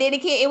me not. Then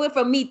it went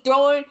from me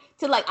throwing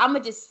to, like, I'ma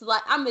just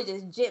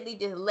gently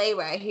just lay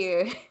right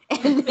here,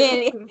 and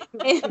then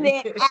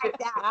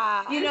act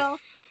out, you know.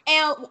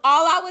 And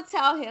all I would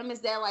tell him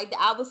is that, like,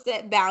 I would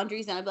set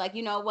boundaries, and I'd be like,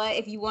 you know what?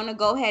 If you want to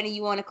go ahead and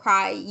you want to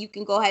cry, you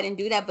can go ahead and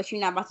do that, but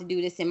you're not about to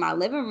do this in my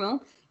living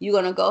room. You're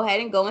gonna go ahead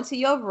and go into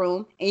your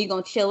room, and you're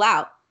gonna chill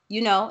out,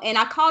 you know. And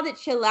I called it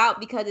chill out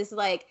because it's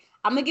like,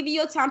 I'm going to give you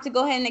your time to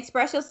go ahead and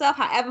express yourself,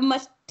 however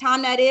much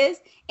time that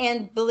is.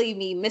 And believe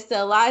me, Mr.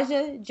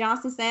 Elijah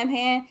Johnson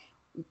Samhan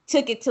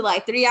took it to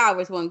like 3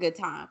 hours one good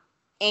time.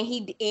 And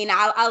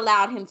I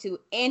allowed him to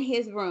in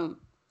his room.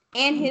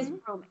 And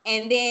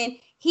then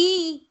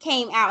he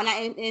came out,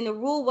 and the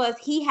rule was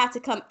he had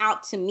to come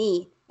out to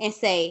me and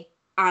say,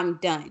 I'm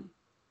done.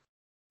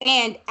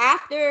 And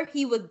after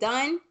he was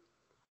done,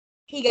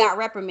 he got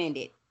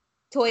reprimanded.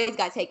 Toys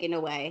got taken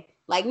away.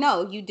 Like,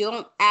 no, you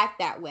don't act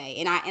that way.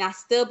 And I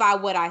stood by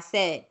what I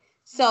said.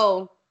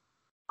 So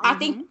I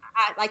think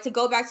I like to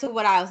go back to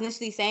what I was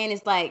initially saying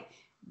is like,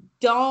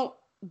 do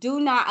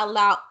not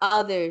allow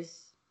others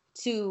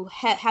to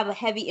have a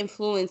heavy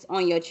influence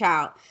on your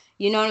child.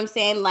 You know what I'm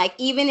saying? Like,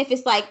 even if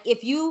it's like,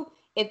 if your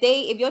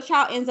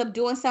child ends up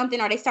doing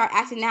something or they start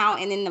acting out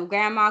and then the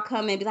grandma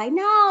come and be like,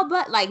 no,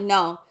 but like,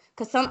 no.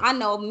 Cause I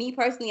know me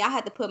personally, I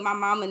had to put my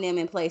mom and them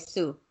in place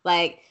too.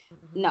 Like,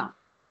 no,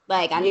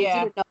 like I need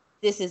you to know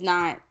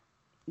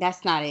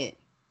that's not it.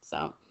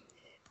 So,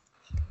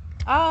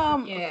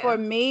 for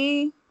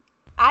me,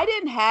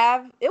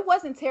 it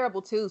wasn't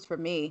terrible twos for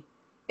me.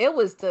 It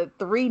was the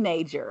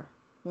 3-nager.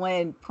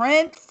 When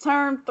Prince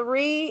turned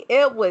 3,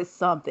 it was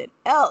something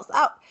else.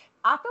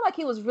 I feel like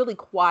he was really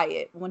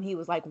quiet when he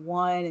was like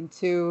 1 and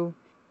 2.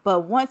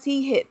 But once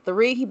he hit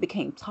 3, he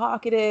became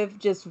talkative,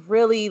 just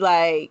really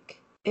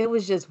like, it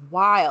was just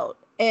wild.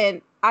 And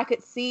I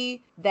could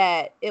see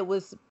that it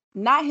was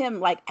not him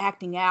like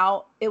acting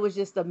out. It was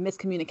just a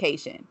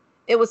miscommunication.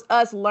 It was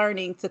us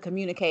learning to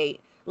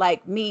communicate,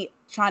 like me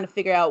trying to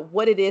figure out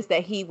what it is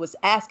that he was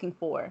asking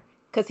for.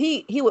 Because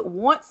he would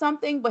want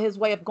something, but his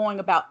way of going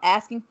about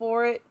asking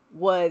for it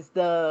was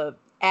the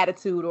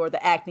attitude or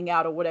the acting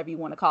out or whatever you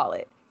want to call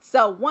it.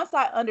 So once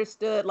I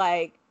understood,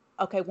 like,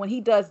 okay, when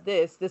he does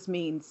this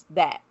means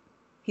that.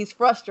 He's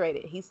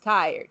frustrated. He's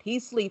tired.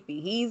 He's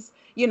sleepy. He's,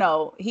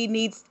 he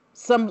needs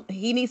some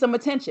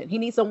attention. He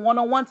needs some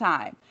one-on-one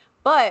time.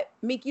 But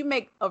Meek, you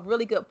make a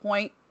really good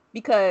point,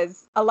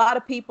 because a lot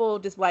of people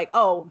just like,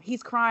 oh,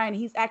 he's crying,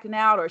 he's acting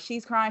out, or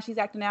she's crying, she's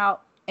acting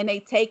out. And they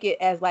take it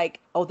as like,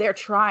 oh, they're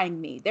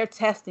trying me. They're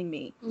testing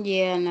me.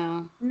 Yeah,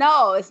 no.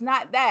 No, it's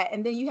not that.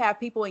 And then you have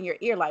people in your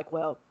ear like,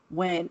 well,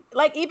 when,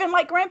 like, even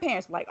like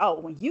grandparents, like, oh,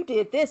 when you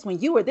did this,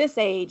 when you were this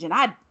age, and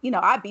I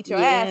beat your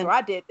ass, or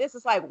I did this.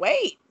 It's like,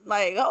 wait,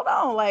 like, hold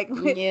on. Like,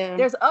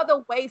 there's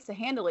other ways to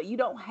handle it. You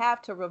don't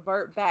have to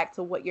revert back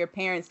to what your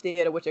parents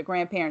did or what your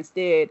grandparents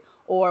did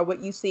or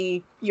what you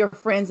see your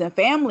friends and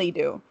family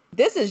do.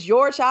 This is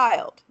your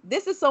child.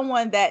 This is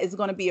someone that is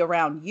going to be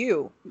around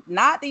you,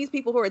 not these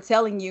people who are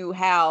telling you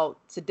how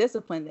to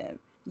discipline them.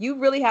 You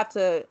really have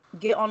to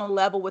get on a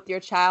level with your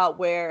child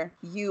where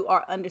you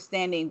are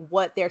understanding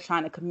what they're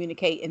trying to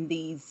communicate in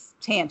these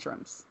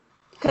tantrums.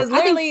 Because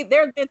literally,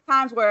 there's been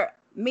times where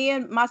me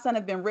and my son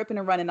have been ripping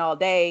and running all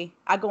day.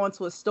 I go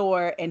into a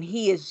store and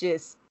he is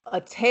just a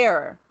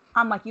terror.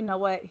 I'm like, you know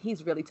what?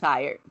 He's really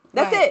tired.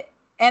 That's it.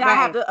 And I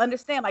have to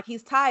understand, like,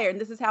 he's tired, and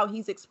this is how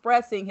he's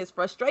expressing his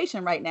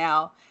frustration right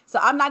now. So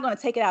I'm not going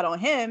to take it out on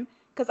him,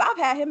 because I've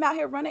had him out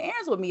here running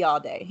errands with me all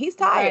day. He's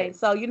tired. Right.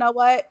 So you know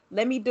what?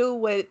 Let me do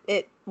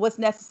what's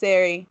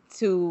necessary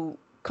to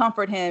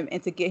comfort him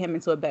and to get him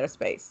into a better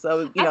space.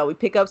 So, we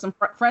pick up some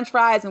French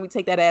fries and we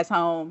take that ass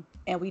home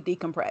and we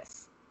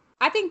decompress.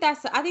 I think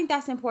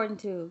that's important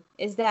too.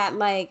 Is that,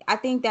 like, I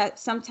think that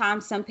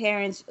sometimes some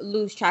parents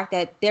lose track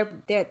that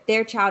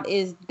their child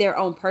is their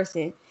own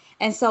person.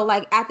 And so,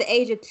 like, at the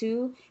age of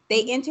 2,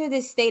 they enter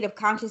this state of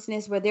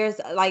consciousness where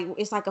there's, like,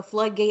 it's like a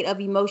floodgate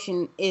of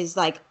emotion is,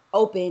 like,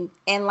 open.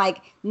 And,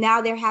 like, now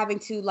they're having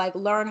to, like,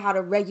 learn how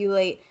to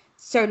regulate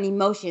certain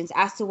emotions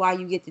as to why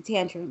you get the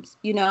tantrums,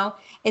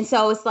 And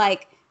so it's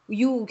like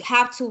you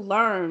have to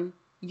learn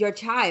your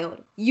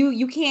child.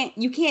 You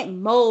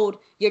can't mold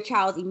your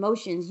child's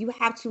emotions. You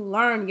have to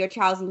learn your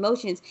child's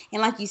emotions.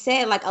 And like you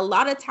said, like, a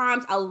lot of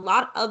times, a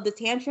lot of the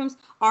tantrums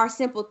are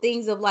simple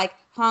things of, like,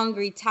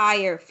 hungry,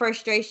 tired,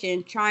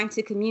 frustration, trying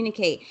to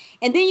communicate.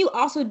 And then you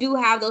also do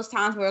have those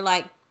times where,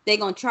 like, they're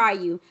going to try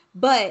you,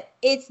 but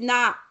it's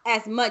not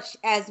as much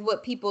as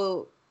what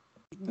people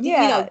deem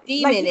like, it.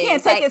 You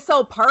can't take it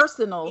so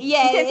personal.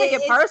 Yeah. You can't take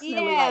it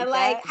personally. Yeah,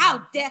 like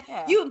how dare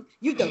you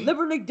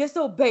deliberately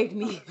disobeyed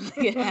me.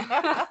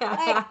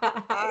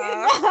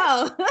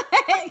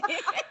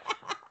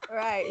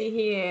 Right.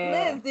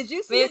 Yeah. Liz, did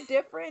you see a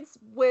difference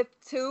with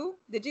 2?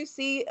 Did you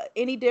see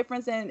any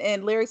difference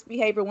in Lyric's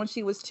behavior when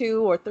she was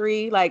 2 or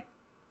 3? Like,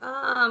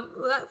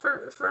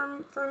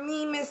 for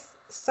me, Miss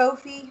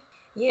Sophie,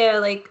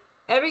 like,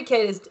 I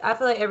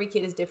feel like every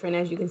kid is different.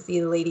 As you can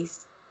see, the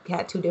ladies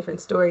had 2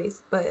 different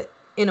stories, but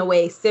in a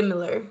way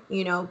similar,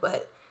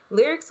 but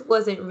Lyrics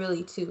wasn't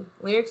really 2.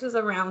 Lyrics was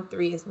around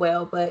 3 as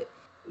well, but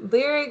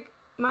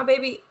my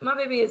baby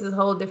is a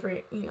whole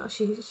different,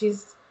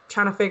 she's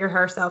trying to figure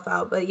herself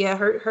out. But yeah,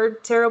 her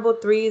terrible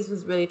 3s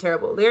was really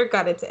terrible. Lyric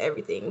got into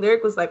everything.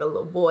 Lyric was like a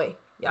little boy.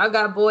 Y'all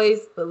got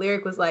boys, but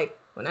Lyric was like,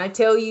 when I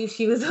tell you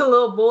she was a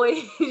little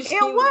boy.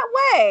 In what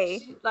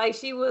way?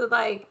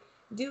 Lyric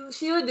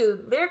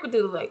would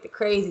do like the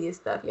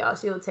craziest stuff, y'all.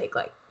 She would take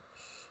like,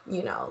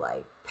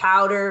 like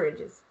powder and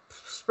just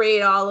spray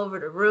it all over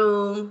the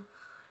room,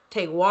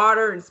 take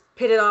water and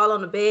spit it all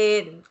on the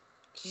bed, and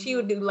she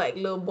would do like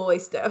little boy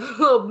stuff,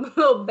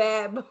 little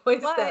bad boy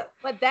stuff.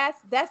 But that's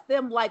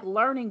them like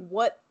learning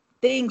what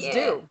things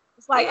do.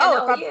 It's like,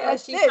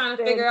 she's trying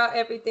to figure out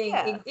everything.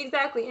 Yeah.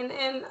 Exactly. And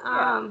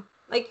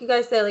like you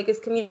guys said, like it's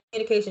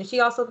communication.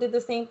 She also did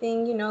the same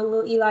thing, you know,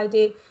 little Eli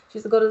did. She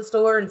used to go to the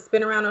store and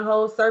spin around a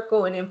whole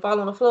circle and then fall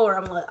on the floor.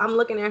 I'm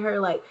looking at her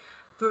like,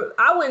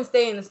 I wouldn't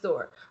stay in the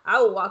store.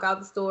 I would walk out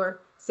the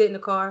store, sit in the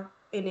car,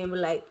 and then be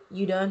like,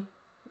 you done?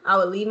 I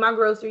would leave my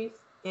groceries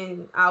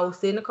and I would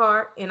sit in the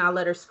car and I'll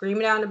let her scream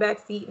it out in the back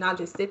seat and I'll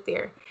just sit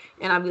there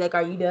and I'll be like,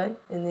 are you done?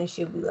 And then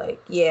she'll be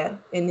like, yeah.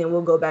 And then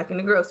we'll go back in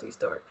the grocery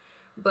store.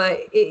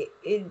 But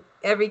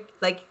every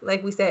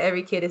like we said,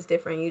 every kid is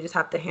different. You just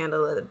have to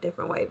handle it a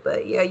different way.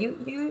 But yeah,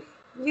 you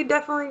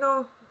definitely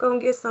gonna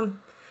get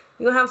some.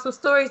 You gonna have some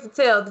stories to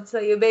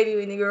tell your baby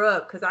when you grow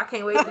up. Cause I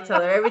can't wait to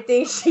tell her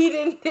everything she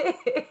did.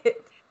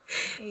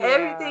 Yeah.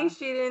 Everything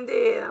she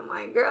did. I'm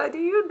like, girl, do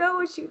you know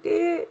what you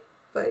did?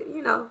 But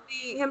you know,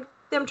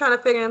 them trying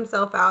to figure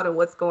himself out and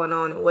what's going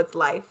on and what's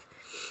life,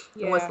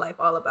 and what's life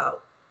all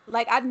about.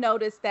 Like I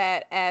noticed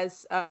that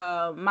as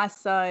my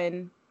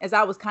son, as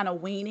I was kind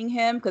of weaning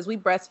him, because we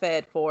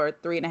breastfed for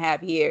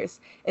 3.5 years.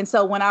 And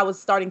so when I was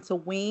starting to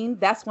wean,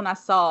 that's when I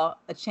saw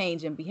a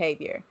change in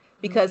behavior,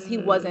 because he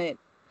wasn't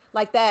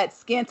like that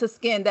skin to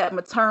skin, that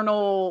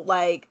maternal,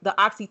 like the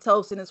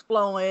oxytocin is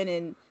flowing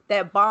and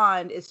that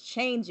bond is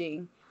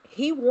changing.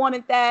 He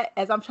wanted that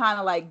as I'm trying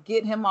to like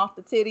get him off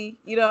the titty.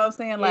 You know what I'm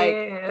saying?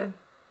 Like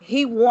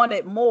he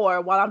wanted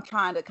more while I'm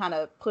trying to kind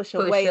of push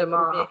away a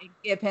little bit and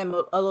give him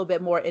a little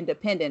bit more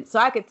independence. So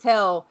I could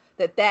tell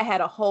that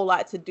had a whole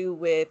lot to do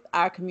with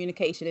our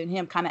communication and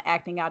him kind of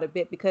acting out a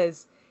bit,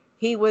 because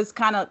he was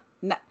kind of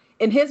not,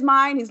 in his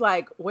mind, he's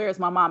like, where's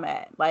my mom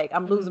at? Like,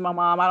 I'm losing my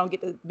mom. I don't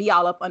get to be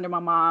all up under my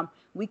mom.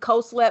 We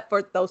co-slept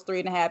for those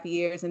 3.5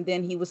 years, and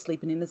then he was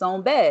sleeping in his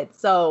own bed.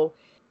 So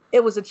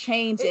it was a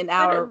change in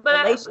our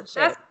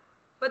relationship.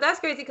 But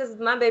that's crazy, because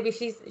my baby,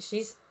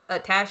 she's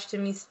attached to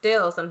me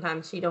still.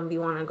 Sometimes she don't be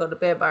wanting to go to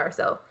bed by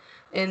herself.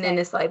 And then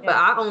it's like, but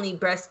I only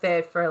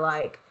breastfed for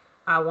like,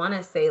 I want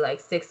to say like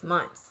 6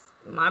 months.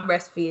 My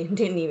breastfeeding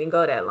didn't even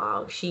go that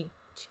long. She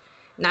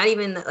not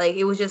even like,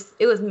 it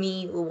was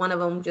me. One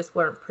of them just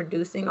weren't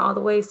producing all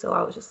the way. So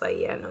I was just like,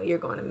 yeah, no, you're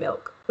going to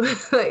milk.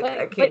 Like,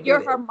 I can't but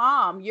you're her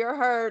mom. You're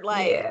her,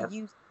 like,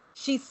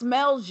 she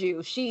smells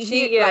you.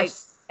 She like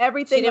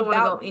everything she didn't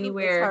about want to go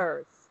anywhere. Is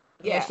hers.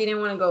 Yeah, she didn't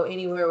want to go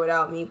anywhere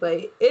without me, but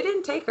it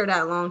didn't take her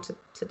that long to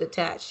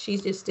detach. She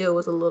just still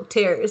was a little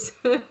terrorist.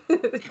 I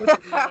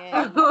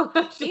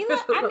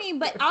mean,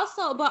 but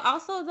also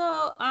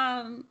though,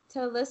 to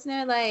the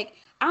listener, like,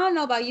 I don't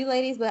know about you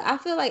ladies, but I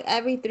feel like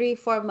every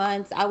 3-4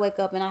 months I wake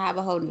up and I have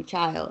a whole new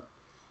child.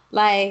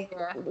 Like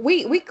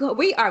we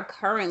are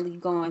currently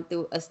going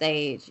through a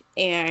stage,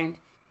 and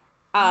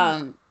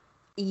let's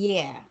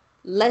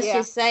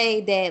just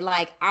say that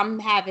like I'm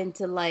having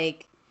to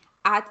like.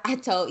 I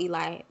told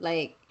Eli,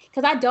 like,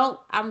 because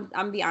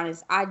I'm be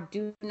honest, I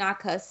do not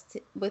cuss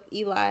with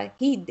Eli.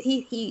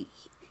 He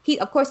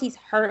of course he's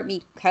heard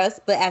me cuss,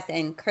 but as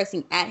in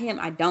cursing at him,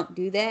 I don't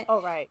do that.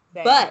 Oh, right.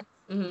 But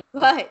when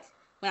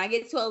I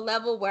get to a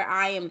level where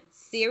I am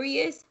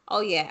serious, oh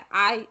yeah,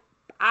 I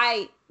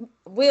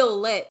will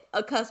let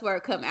a cuss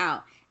word come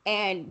out.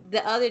 And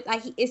the other,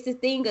 like, it's the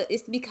thing,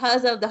 it's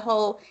because of the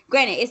whole,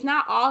 granted, it's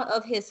not all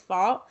of his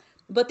fault,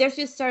 but there's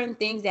just certain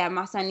things that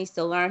my son needs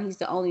to learn. He's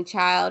the only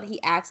child. He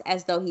acts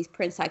as though he's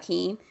Prince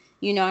Hakeem.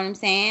 You know what I'm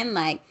saying?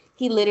 Like,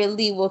 he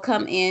literally will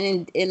come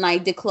in and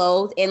like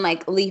declothe and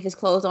like leave his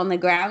clothes on the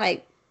ground.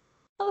 Like,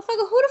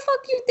 motherfucker, who the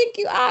fuck you think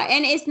you are?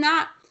 And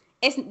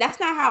that's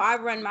not how I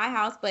run my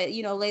house. But,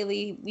 you know,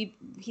 lately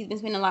he's been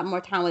spending a lot more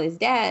time with his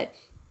dad.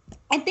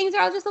 And things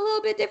are just a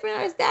little bit different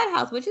at his dad's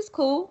house, which is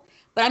cool.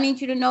 But I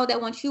need you to know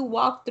that once you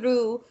walk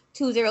through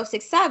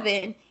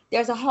 2067,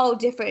 there's a whole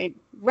different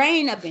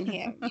rain up in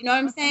here. You know what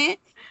I'm saying?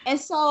 And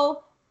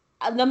so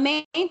the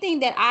main thing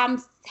that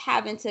I'm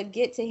having to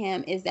get to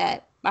him is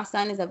that my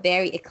son is a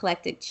very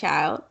eclectic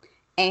child,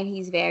 and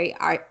he's very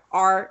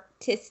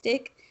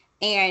artistic,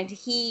 and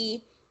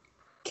he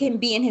can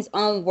be in his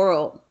own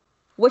world,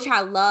 which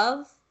I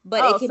love.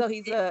 But so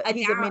he's a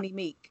mini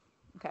Meek.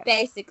 Okay.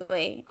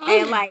 Basically.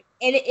 And like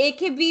it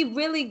can be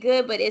really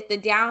good, but the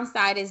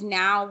downside is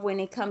now when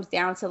it comes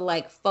down to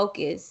like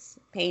focus,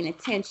 paying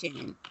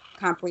attention,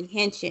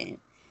 comprehension,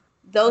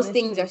 those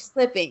things are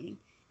slipping.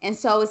 And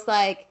so it's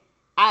like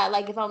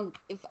if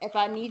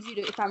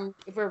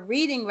we're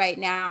reading right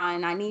now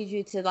and I need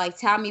you to like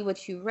tell me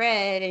what you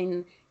read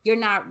and you're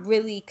not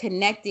really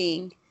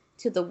connecting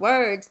to the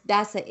words,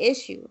 that's an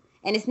issue.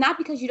 And it's not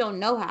because you don't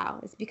know how,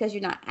 it's because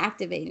you're not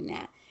activating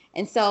that.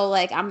 And so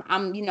like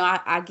I'm you know,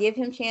 I give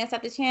him chance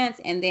after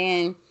chance, and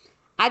then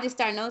I just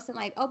start noticing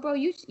like, oh bro,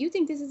 you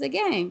think this is a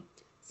game.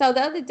 So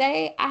the other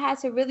day I had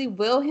to really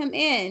will him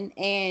in,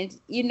 and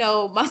you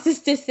know, my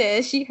sister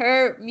said she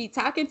heard me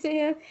talking to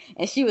him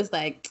and she was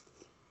like,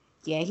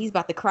 yeah, he's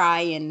about to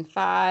cry in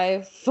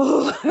 5,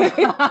 4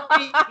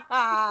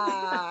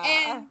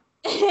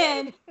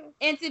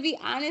 and to be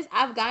honest,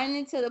 I've gotten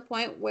into the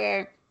point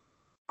where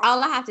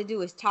all I have to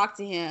do is talk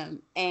to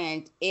him,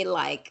 and it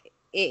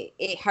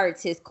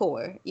hurts his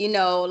core, you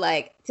know,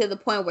 like to the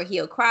point where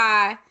he'll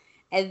cry,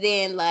 and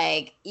then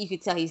like you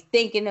could tell he's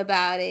thinking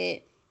about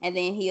it, and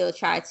then he'll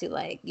try to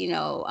like, you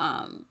know,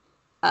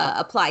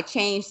 apply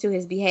change to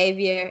his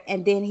behavior,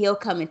 and then he'll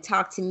come and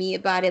talk to me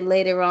about it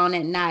later on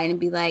at night and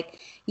be like,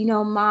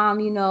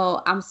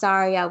 Mom, I'm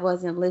sorry I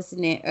wasn't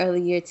listening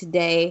earlier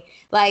today.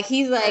 Like,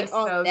 he's like, That's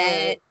so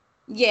that. good.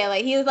 Yeah,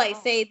 like he was like,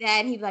 say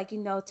that, and he'd be like,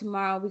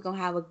 tomorrow we're gonna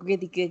have a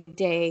really good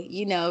day,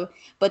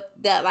 But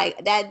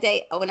that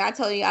day when I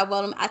told you I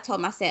told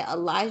him, I said,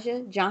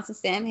 Elijah Johnson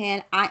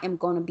Samhan, I am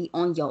gonna be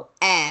on your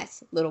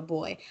ass, little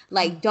boy.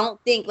 Like, don't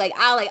think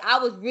I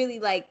was really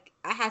like,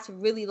 I had to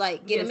really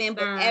like get him in,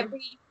 but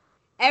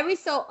every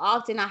so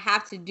often I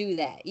have to do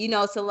that,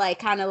 to like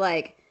kind of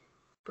like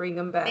bring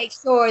him back, make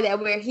sure that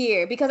we're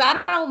here, because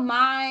I don't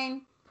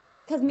mind.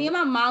 Because me and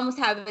my mom was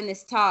having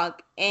this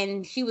talk,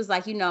 and she was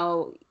like,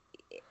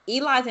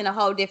 Eli's in a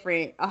whole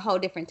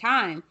different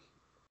time.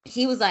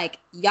 He was like,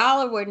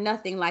 y'all were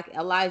nothing like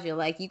Elijah.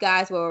 Like, you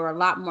guys were a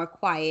lot more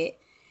quiet.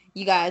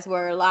 You guys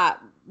were a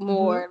lot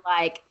more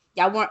like,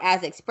 y'all weren't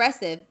as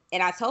expressive.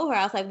 And I told her,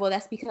 I was like, well,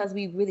 that's because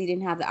we really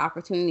didn't have the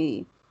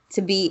opportunity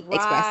to be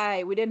expressive.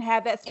 Right. We didn't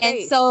have that space.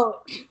 And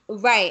so,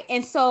 right.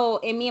 And so,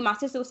 and me and my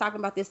sister was talking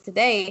about this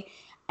today.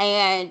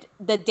 And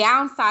the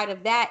downside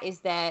of that is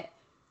that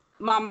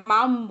my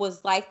mom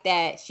was like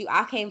that.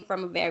 I came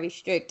from a very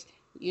strict,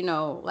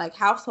 like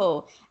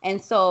household.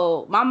 And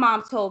so my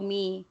mom told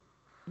me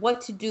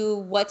what to do,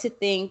 what to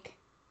think,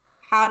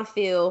 how to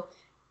feel,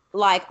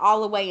 like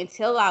all the way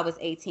until I was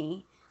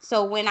 18.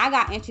 So when I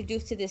got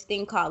introduced to this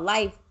thing called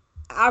life,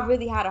 I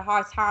really had a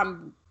hard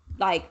time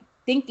like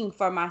thinking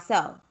for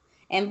myself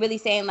and really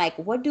saying like,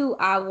 what do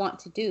I want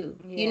to do?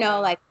 Yeah.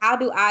 Like, how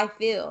do I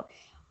feel?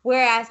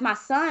 Whereas my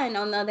son,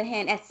 on the other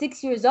hand, at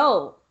 6 years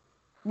old,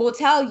 will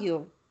tell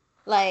you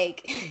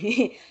like,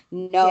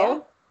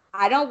 no,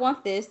 I don't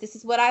want this. This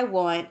is what I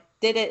want.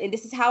 And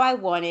this is how I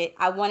want it.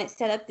 I want it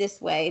set up this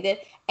way.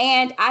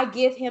 And I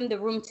give him the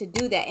room to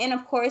do that. And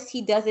of course,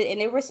 he does it in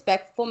a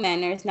respectful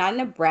manner. It's not in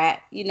a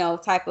brat,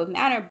 type of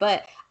manner.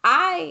 But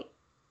I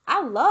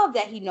love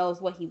that he knows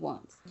what he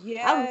wants.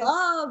 Yes. I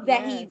love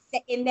that he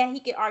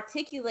can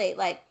articulate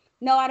like,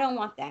 no, I don't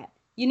want that.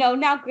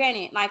 Now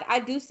granted, like I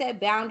do set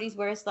boundaries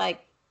where it's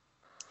like,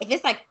 if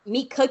it's like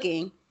me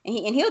cooking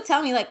and he'll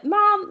tell me like,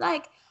 Mom,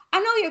 like, I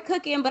know you're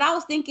cooking, but I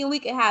was thinking we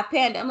could have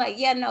panda. I'm like,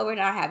 yeah, no, we're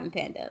not having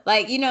panda.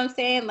 Like, you know what I'm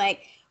saying?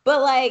 Like,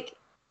 but like,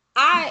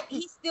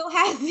 he still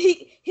has,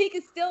 he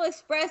can still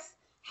express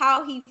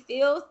how he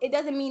feels. It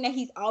doesn't mean that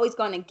he's always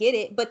going to get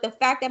it. But the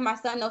fact that my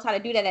son knows how to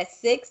do that at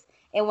 6,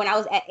 and when I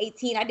was at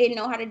 18, I didn't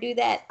know how to do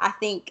that, I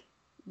think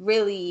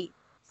really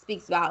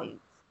speaks volumes,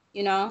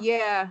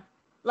 Yeah.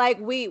 Like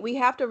we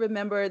have to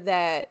remember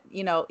that,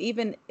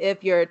 even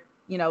if your,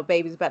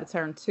 baby's about to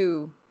turn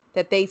 2,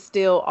 that they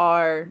still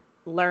are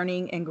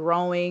learning and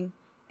growing.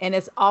 And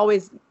it's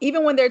always,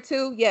 even when they're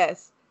 2,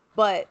 yes,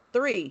 but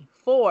 3,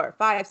 4,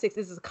 5, 6,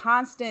 this is a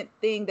constant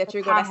thing that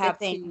you're going to have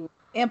to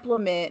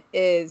implement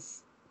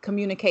is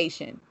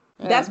communication.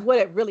 Yeah. That's what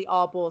it really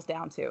all boils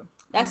down to.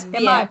 That's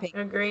in my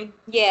opinion. Agree.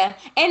 Yeah.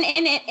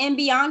 And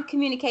beyond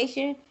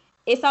communication,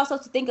 it's also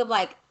to think of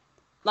like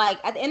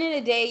at the end of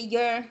the day,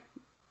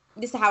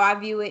 this is how I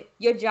view it.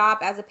 Your job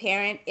as a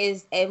parent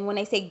is, and when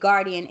they say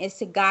guardian, is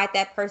to guide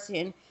that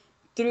person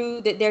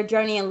through their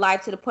journey in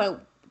life to the point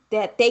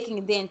that they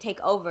can then take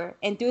over.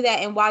 And through that,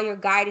 and while you're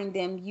guiding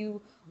them,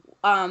 you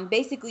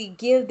basically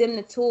give them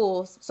the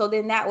tools. So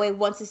then that way,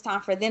 once it's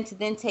time for them to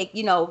then take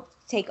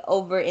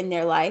over in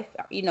their life,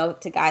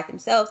 to guide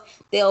themselves,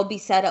 they'll be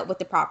set up with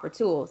the proper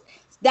tools.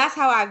 That's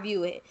how I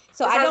view it.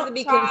 So I don't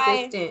be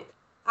consistent.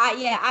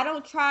 I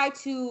don't try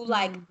to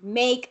like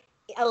make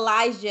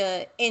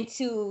Elijah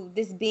into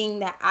this being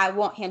that I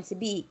want him to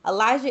be.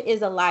 Elijah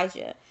is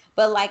Elijah,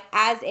 but like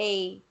as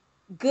a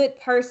good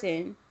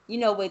person,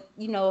 with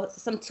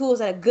some tools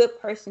that a good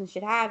person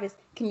should have is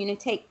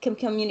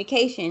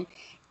communication,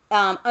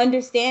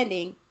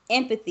 understanding,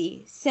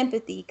 empathy,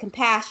 sympathy,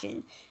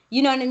 compassion.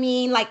 You know what I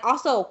mean? Like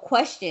also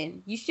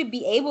question. You should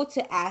be able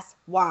to ask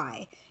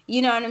why.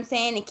 You know what I'm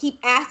saying? And keep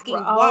asking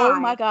why. Oh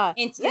my God.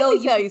 Until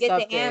you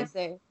get the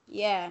answer.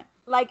 Yeah.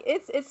 Like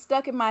it's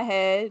stuck in my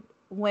head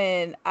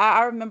when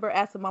I remember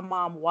asking my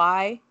mom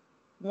why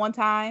one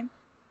time.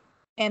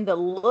 And the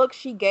look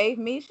she gave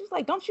me, she's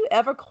like, don't you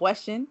ever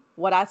question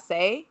what I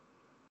say?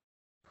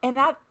 And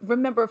I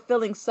remember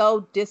feeling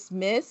so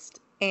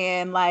dismissed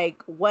and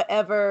like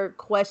whatever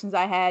questions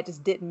I had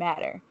just didn't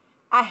matter.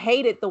 I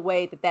hated the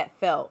way that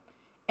felt.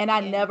 And I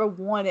never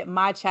wanted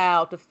my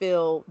child to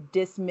feel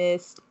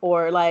dismissed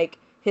or like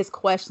his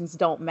questions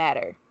don't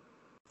matter.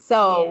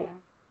 So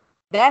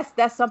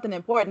that's something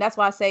important. That's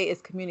why I say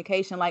it's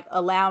communication, like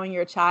allowing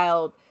your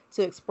child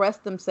to express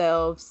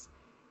themselves.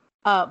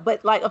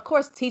 But like, of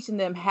course, teaching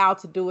them how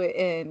to do it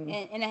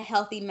in a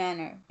healthy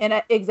manner.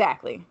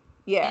 Exactly.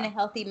 Yeah. In a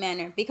healthy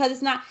manner, because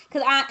it's not,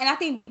 I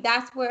think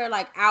that's where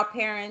like our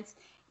parents,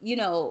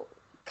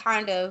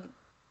 kind of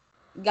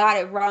got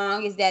it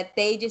wrong, is that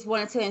they just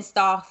wanted to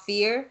install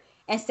fear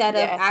instead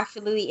of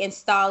actually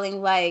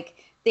installing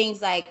like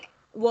things like,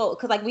 well,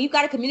 because like when you've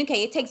got to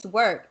communicate, it takes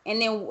work.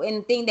 And then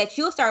the thing that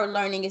you'll start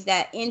learning is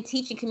that in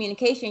teaching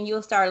communication,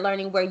 you'll start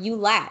learning where you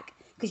lack.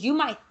 because you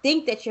might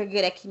think that you're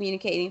good at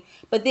communicating,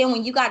 but then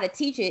when you got to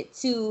teach it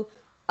to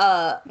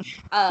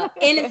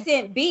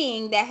innocent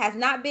being that has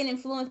not been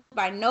influenced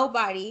by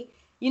nobody,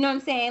 you know what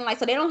I'm saying? Like,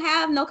 so they don't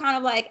have no kind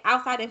of like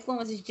outside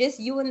influence. It's just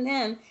you and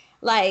them.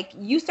 Like,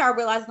 you start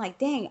realizing like,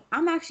 dang,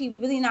 I'm actually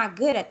really not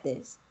good at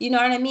this. You know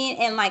what I mean?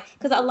 And like,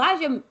 because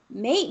Elijah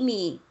made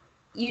me,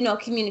 you know,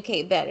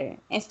 communicate better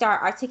and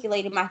start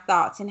articulating my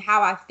thoughts and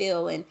how I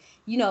feel, and,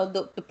 you know,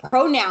 the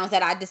pronouns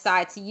that I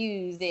decide to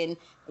use, and,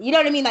 you know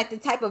what I mean? Like the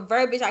type of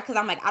verbiage, because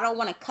I'm like, I don't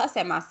want to cuss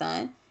at my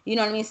son. You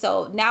know what I mean?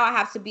 So now I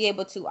have to be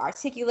able to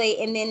articulate.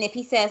 And then if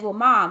he says, well,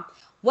 Mom,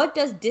 what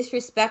does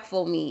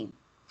disrespectful mean?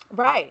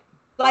 Right.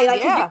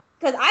 Like, yeah.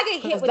 Because I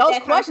get hit with those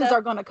that questions kind of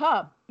are going to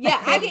come.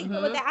 Yeah, I get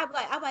hit with that.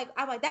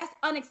 I'm like, that's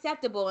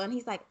unacceptable. And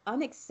he's like,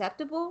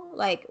 unacceptable?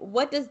 Like,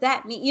 what does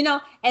that mean? You know?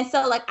 And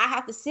so, like, I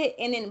have to sit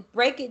and then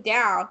break it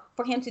down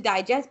for him to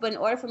digest. But in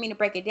order for me to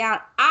break it down,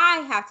 I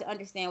have to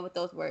understand what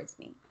those words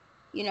mean.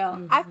 You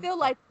know? I feel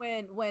like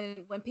when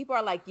people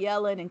are like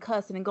yelling and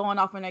cussing and going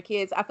off on their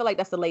kids, I feel like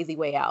that's the lazy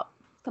way out.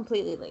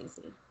 Completely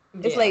lazy.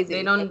 It's lazy.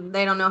 They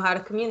don't know how to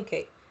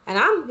communicate. And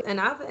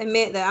I've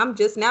admit that I'm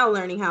just now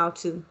learning how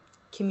to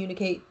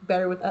communicate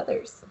better with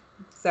others.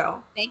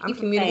 So I'm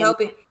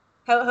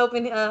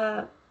helping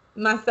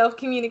myself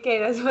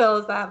communicate as well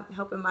as I'm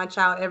helping my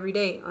child every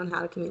day on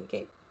how to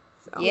communicate.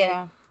 So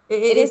yeah,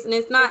 it is, and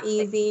it's not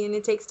easy, and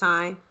it takes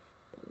time.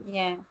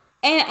 Yeah,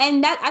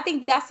 and that, I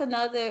think that's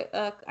another.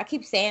 I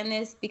keep saying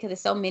this because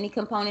there's so many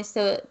components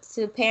to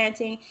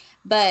parenting,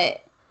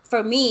 but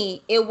for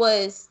me, it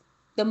was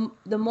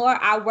the more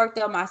I worked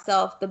on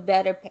myself, the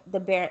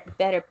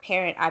better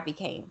parent I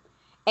became.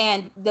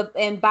 And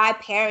by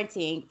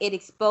parenting, it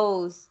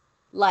exposed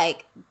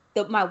like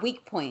my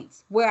weak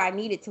points where I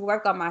needed to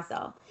work on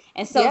myself.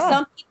 And so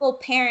some people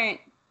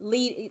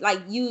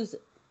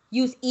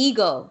use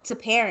ego to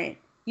parent.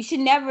 You should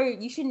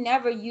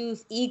never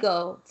use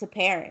ego to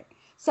parent.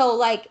 So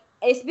like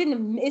it's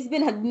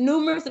been a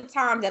numerous of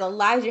times that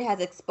Elijah has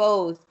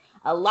exposed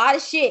a lot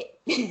of shit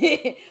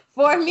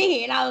for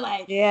me, and I was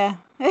like, and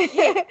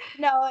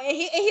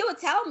he would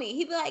tell me,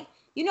 he'd be like,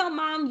 you know,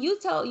 Mom, you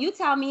tell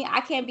me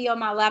I can't be on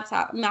my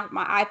laptop,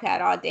 my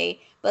iPad all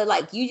day, but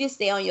like you just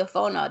stay on your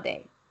phone all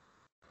day.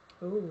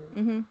 Ooh.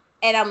 Mm-hmm.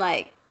 And I'm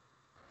like,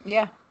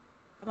 you're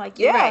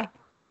right.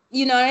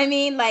 You know what I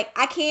mean? Like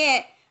I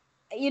can't,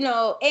 you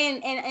know,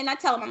 and I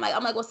tell him, I'm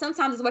like, well,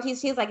 sometimes it's work.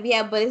 He's like,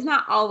 yeah, but it's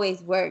not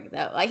always work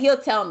though. Like he'll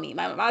tell me,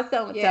 my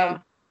son would tell me,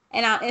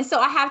 and so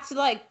I have to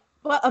like.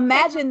 Well,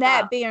 imagine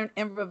that being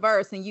in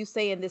reverse and you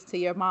saying this to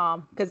your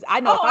mom, because I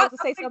know if I was to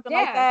say something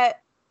like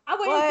that, I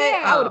wouldn't say.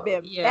 I would have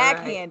been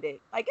backhanded.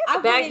 Right.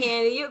 Like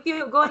backhanded.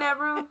 You go in that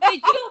room.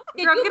 Did you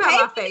Girl, pay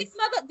for this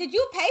Did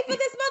you pay for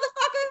this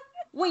motherfucker?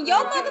 When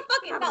your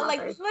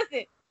motherfucking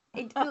listen,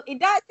 it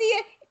does see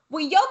it.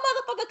 When your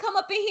motherfucker come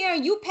up in here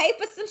and you pay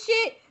for some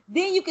shit,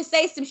 then you can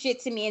say some shit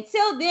to me.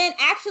 Until then,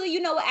 actually,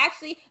 you know what?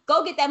 Actually,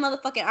 go get that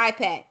motherfucking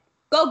iPad.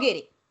 Go get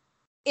it.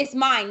 It's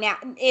mine now.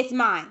 It's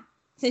mine.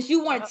 Since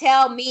you want to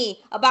tell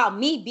me about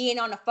me being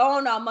on the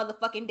phone all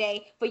motherfucking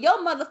day for your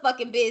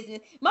motherfucking business.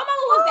 My mama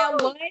was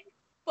that one,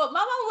 but my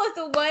mama was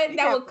the one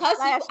that would cuss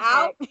you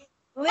out.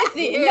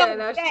 Listen,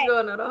 now she's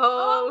going on the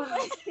whole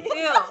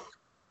still.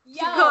 She's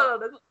going on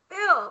the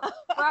still.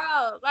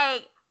 Bro,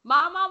 like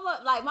my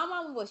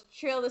mama was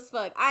trill as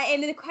fuck.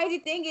 And the crazy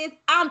thing is,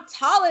 I'm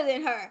taller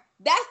than her.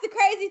 That's the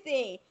crazy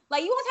thing.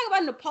 Like, you want to talk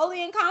about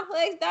Napoleon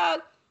complex, dog?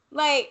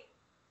 Like,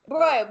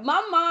 bro,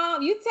 my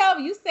mom, you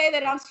say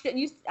that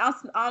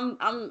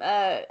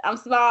I'm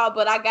small,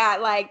 but I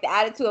got like the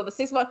attitude of a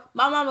 6'1".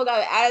 My mama got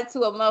the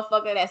attitude of a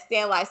motherfucker that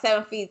stand like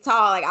 7 feet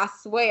tall. Like, I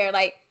swear,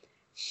 like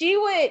she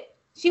was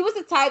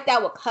the type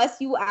that would cuss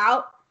you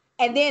out,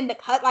 and then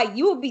like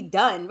you would be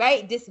done,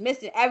 right?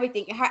 Dismissing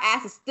everything, and her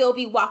ass would still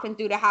be walking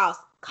through the house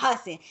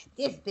cussing.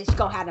 This bitch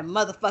gonna have the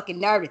motherfucking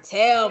nerve to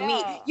tell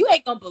me. You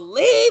ain't gonna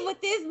believe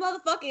what this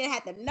motherfucker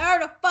had the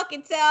nerve to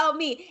fucking tell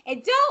me.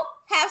 And don't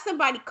have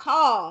somebody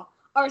call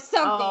or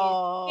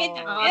something in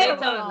the middle.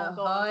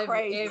 Oh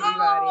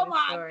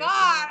my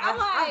God.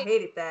 I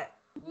hated that.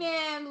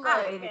 Man, look,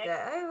 I hated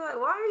that. I was like,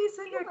 why are you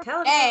sitting there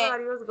telling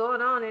everybody what's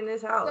going on in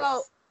this house?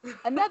 So,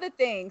 another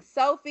thing,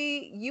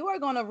 Sophie, you are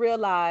gonna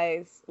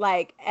realize,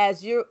 like,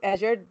 as your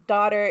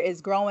daughter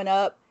is growing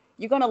up,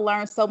 you're going to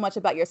learn so much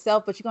about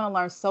yourself, but you're going to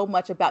learn so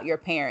much about your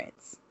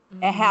parents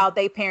and how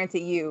they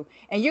parented you.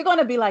 And you're going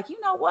to be like, you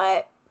know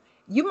what?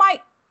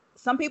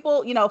 Some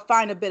people, you know,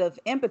 find a bit of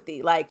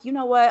empathy. Like, you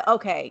know what?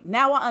 Okay,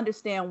 now I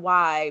understand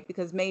why,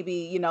 because maybe,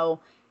 you know,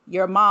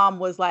 your mom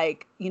was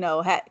like, you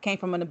know, came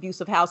from an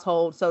abusive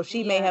household. So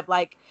she may have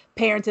like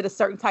parented a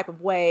certain type of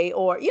way,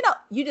 or, you know,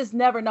 you just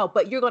never know.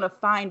 But you're going to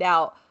find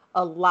out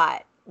a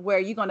lot where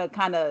you're going to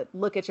kind of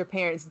look at your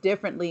parents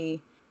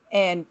differently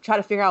and try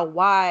to figure out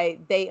why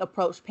they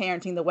approached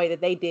parenting the way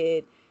that they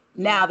did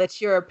now that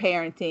you're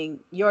parenting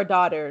your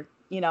daughter,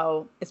 you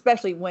know,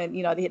 especially when,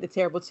 you know, they hit the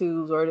terrible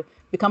twos or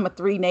become a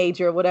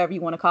three-nager or whatever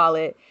you want to call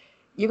it.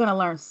 You're going to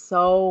learn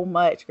so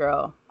much,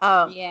 girl.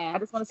 I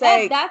just want to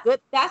say, that's good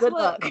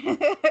luck.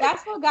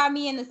 That's what got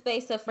me in the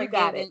space of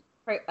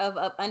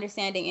of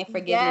understanding and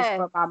forgiveness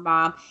for my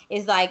mom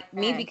is like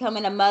me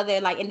becoming a mother.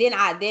 Like, and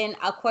then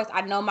of course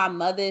I know my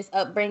mother's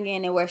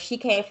upbringing and where she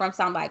came from.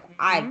 So I'm like,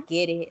 I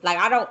get it. Like,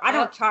 I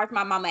don't charge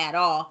my mama at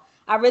all.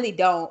 I really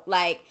don't.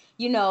 Like,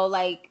 you know,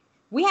 like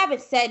we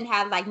haven't sat and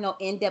had like no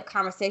in-depth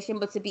conversation,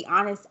 but to be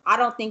honest, I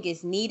don't think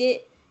it's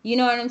needed. You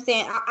know what I'm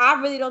saying? I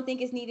really don't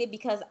think it's needed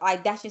because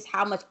like that's just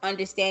how much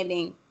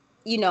understanding,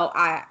 you know,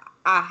 I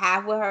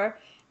have with her.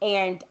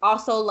 And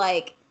also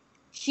like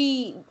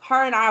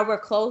her and I were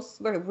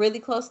close. We're really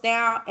close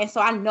now. And so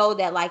I know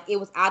that like it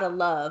was out of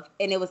love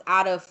and it was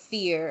out of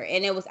fear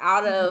and it was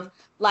out of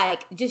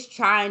like just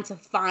trying to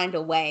find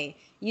a way.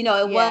 You know,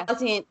 it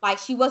wasn't like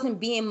she wasn't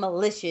being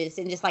malicious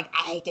and just like,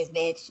 I hate this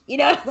bitch. You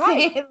know what I'm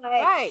saying?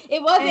 Like,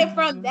 it wasn't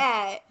from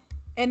that.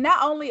 And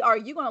not only are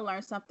you going to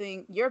learn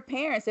something, your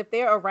parents, if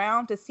they're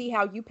around to see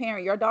how you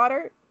parent your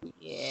daughter,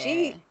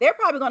 they're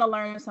probably going to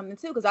learn something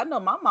too. Because I know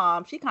my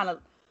mom, she kind of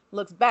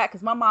looks back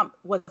because my mom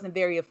wasn't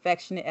very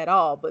affectionate at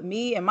all. But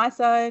me and my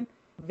son,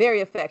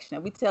 very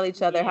affectionate. We tell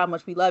each other how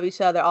much we love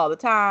each other all the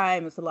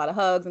time. It's a lot of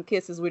hugs and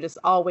kisses. We're just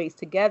always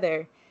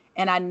together.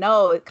 And I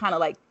know it kind of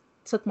like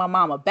took my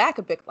mom aback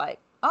a bit, like,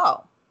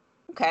 oh,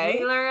 okay.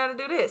 You learn how to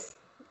do this.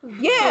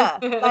 Yeah,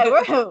 like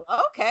we're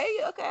okay.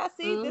 I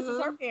see. This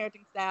is her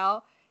parenting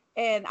style,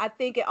 and I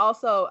think it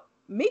also.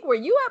 Meek, were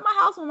you at my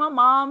house with my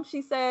mom?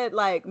 She said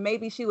like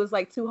maybe she was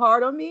like too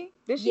hard on me.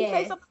 Did she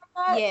say something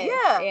like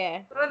that?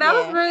 Yeah. Well, that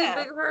was really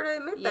big of her to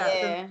admit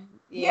that.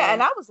 Yeah,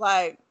 and I was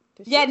like,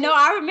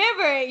 I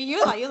remember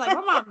you like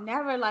my mom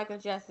never like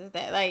addresses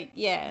that. Like,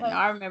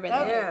 I remember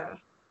that. Yeah,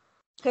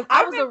 because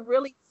I was a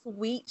really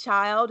sweet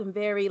child and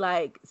very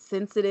like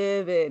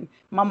sensitive, and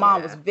my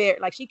mom was very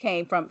like she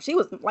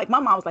was like my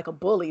mom was like a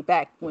bully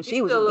back when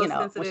she was when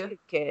she was a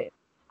kid.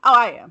 Oh,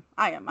 I know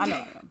I am.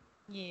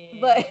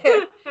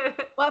 Yeah.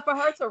 But for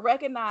her to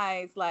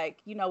recognize like,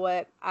 you know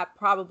what, I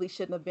probably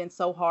shouldn't have been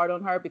so hard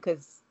on her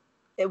because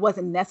it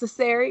wasn't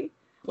necessary.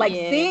 Like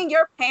seeing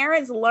your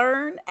parents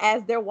learn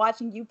as they're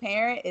watching you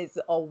parent is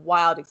a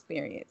wild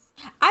experience.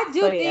 I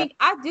do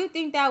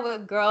think that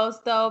with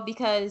girls though,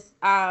 because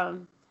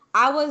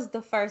I was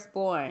the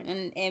firstborn,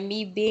 and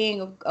me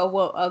being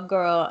a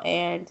girl,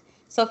 and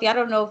Sophie, I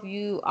don't know if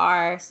you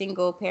are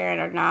single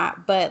parent or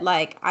not, but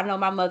like I know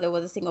my mother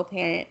was a single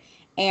parent,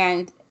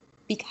 and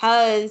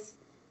because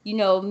you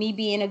know me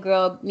being a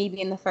girl, me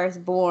being the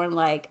firstborn,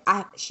 like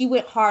she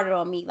went harder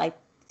on me. Like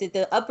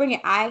the upbringing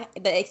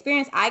the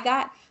experience I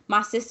got,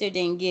 my sister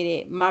didn't get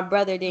it, my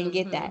brother didn't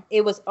get that.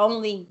 It was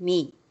only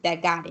me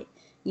that got it,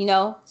 you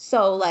know.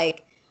 So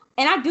like,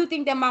 and I do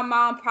think that my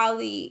mom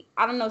probably,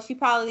 I don't know, she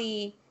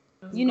probably.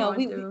 You know,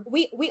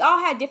 we all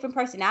had different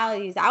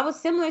personalities. I was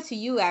similar to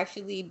you,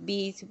 actually.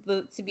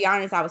 To be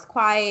honest, I was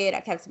quiet. I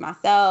kept to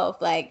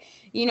myself. Like,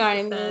 you know what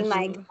I mean?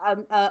 Like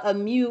a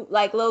mute,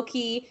 like low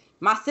key.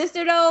 My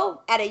sister,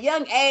 though, at a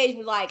young age,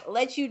 would like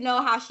let you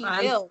know how she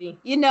feels.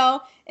 You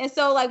know, and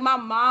so like my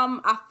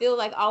mom, I feel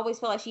like always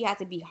felt like she had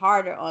to be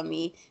harder on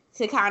me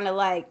to kind of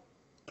like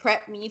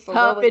prep me for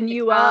toughen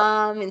you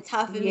up and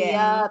toughen me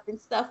up and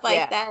stuff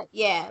like that.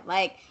 Yeah,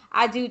 like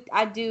I do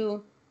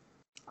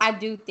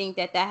think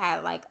that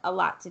had like a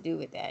lot to do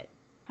with that.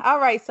 All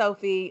right,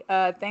 Sophie.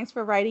 Thanks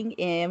for writing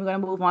in. We're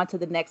going to move on to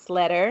the next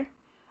letter.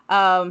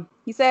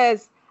 He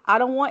says, I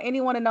don't want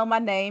anyone to know my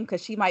name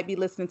because she might be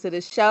listening to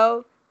this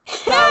show.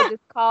 So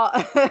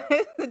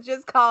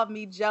just call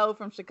me Joe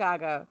from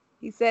Chicago.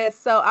 He says,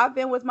 so I've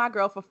been with my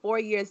girl for 4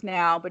 years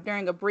now, but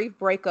during a brief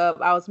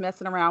breakup, I was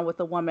messing around with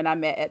a woman I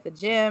met at the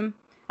gym.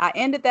 I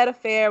ended that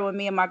affair when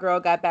me and my girl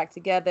got back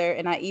together,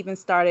 and I even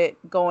started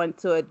going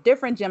to a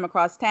different gym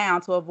across town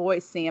to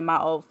avoid seeing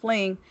my old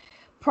fling.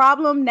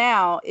 Problem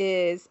now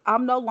is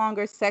I'm no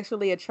longer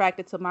sexually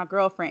attracted to my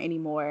girlfriend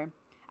anymore.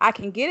 I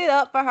can get it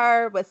up for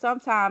her, but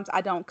sometimes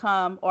I don't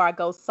come or I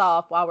go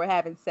soft while we're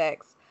having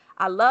sex.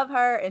 I love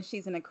her and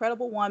she's an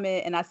incredible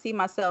woman and I see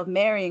myself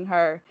marrying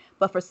her,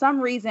 but for some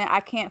reason I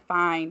can't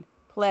find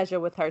pleasure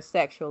with her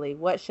sexually.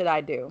 What should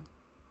I do?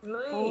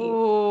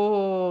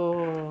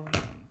 Oh.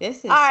 This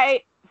is all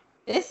right.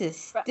 This is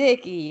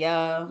sticky,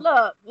 yo.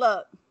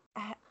 Look.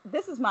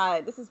 This is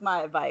my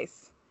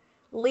advice.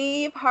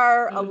 Leave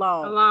her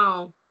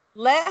alone.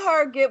 Let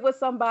her get with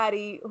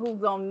somebody who's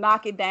gonna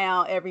knock it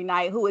down every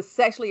night, who is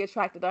sexually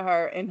attracted to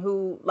her and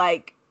who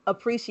like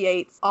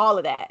appreciates all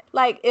of that.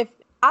 Like if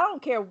I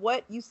don't care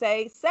what you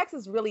say, sex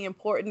is really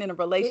important in a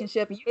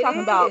relationship. And you're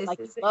talking about like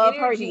you love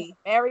her, you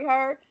marry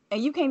her,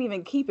 and you can't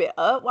even keep it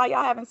up while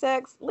y'all having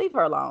sex. Leave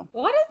her alone.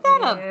 What is that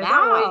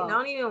about?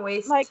 Don't even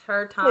waste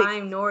her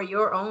time nor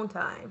your own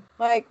time.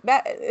 Like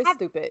that is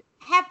stupid.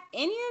 Have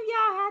any of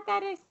y'all had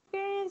that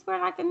experience where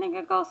like a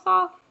nigga goes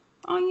soft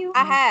on you?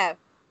 I have.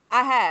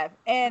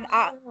 And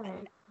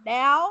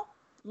now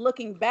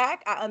looking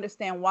back, I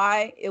understand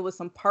why. It was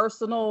some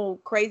personal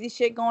crazy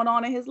shit going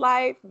on in his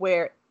life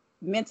where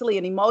mentally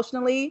and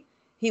emotionally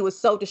he was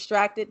so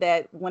distracted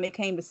that when it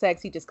came to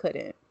sex he just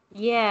couldn't.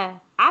 Yeah,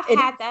 I've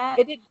had that.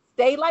 It didn't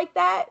stay like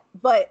that,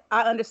 but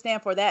I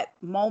understand for that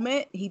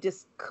moment he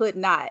just could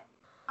not.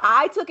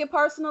 I took it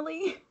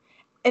personally,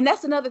 and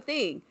that's another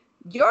thing.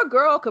 your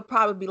girl could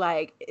probably be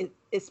like,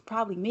 it's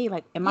probably me.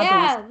 Like, am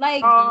I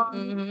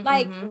doing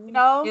like, you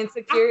know,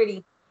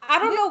 insecurity. I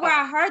don't know where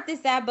I heard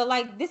this at, but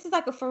like, this is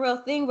like a for real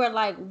thing where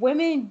like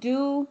women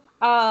do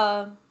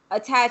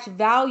attach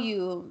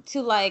value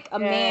to like a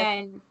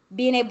man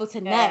being able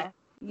to nut.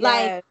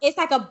 Like, it's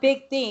like a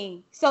big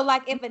thing. So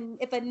like, if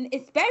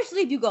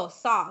especially if you go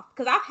soft,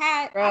 because I've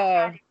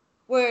had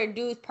where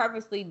dudes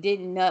purposely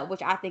didn't nut,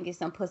 which I think is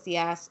some pussy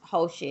ass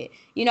whole shit.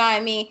 You know what I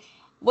mean?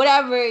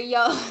 Whatever,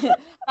 yo.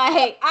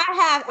 Like,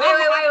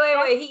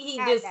 Wait.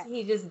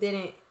 He just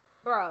didn't,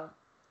 bro.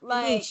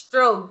 Like, he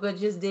stroked, but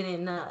just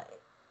didn't nut,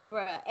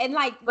 bro. And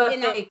like, but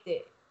faked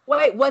it.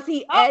 Wait, was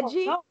he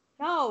edgy?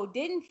 No,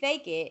 didn't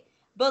fake it.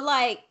 But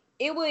like,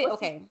 it would.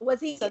 Okay. Was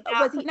he? So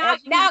was he? Now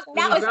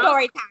it's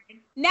story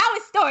time. Now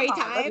it's story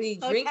time. Was he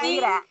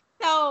drinking?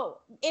 So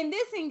in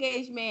this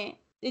engagement,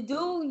 the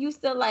dude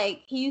used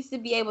to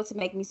be able to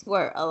make me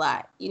squirt a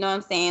lot. You know what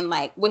I'm saying?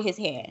 Like, with his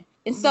hand.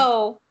 And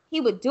so he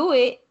would do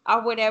it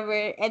or whatever,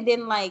 and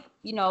then like,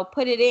 you know,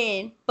 put it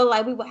in. But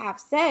like, we would have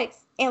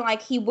sex, and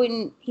like, he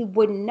wouldn't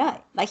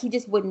nut. Like, he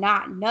just would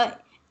not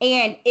nut.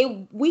 And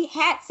we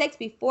had sex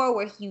before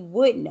where he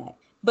would nut,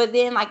 but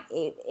then like,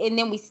 and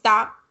then we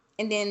stopped.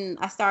 And then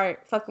I started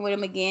fucking with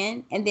him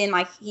again. And then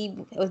like, he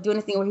was doing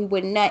this thing where he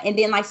wouldn't nut. And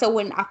then like, so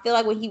when I feel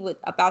like when he was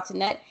about to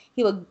nut,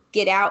 he would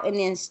get out and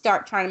then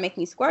start trying to make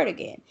me squirt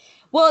again.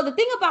 Well, the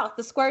thing about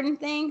the squirting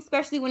thing,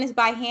 especially when it's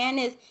by hand,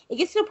 is it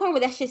gets to the point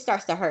where that shit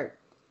starts to hurt.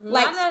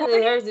 Like,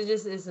 it hurts. It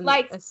just is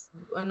like, it's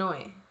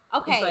annoying.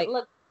 Okay, like,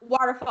 look,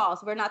 waterfalls.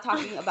 We're not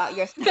talking about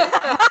your talking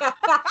about.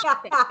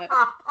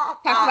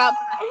 Okay.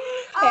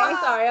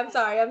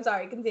 I'm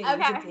sorry.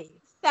 Continue.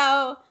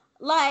 So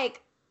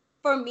like,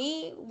 for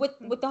me,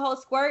 with the whole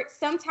squirt,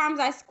 sometimes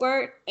I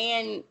squirt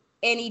and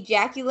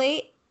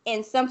ejaculate,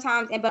 and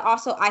sometimes, but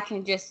also I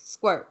can just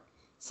squirt.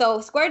 So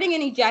squirting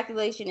and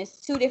ejaculation is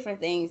two different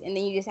things, and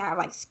then you just have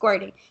like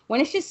squirting. When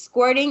it's just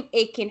squirting,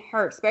 it can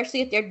hurt, especially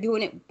if they're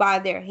doing it by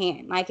their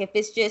hand. Like, if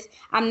it's just,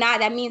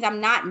 that means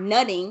I'm not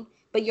nutting,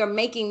 but you're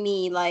making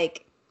me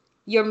like,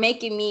 you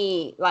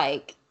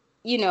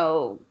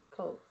know,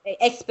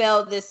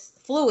 expel this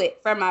fluid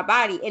from my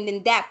body, and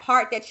then that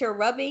part that you're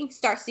rubbing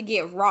starts to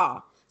get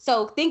raw.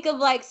 So think of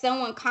like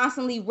someone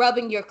constantly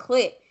rubbing your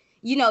clit.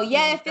 You know,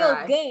 it feels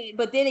good,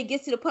 but then it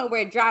gets to the point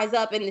where it dries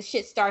up and the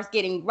shit starts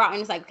getting raw. And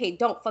it's like, okay,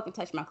 don't fucking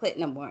touch my clit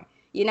no more.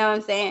 You know what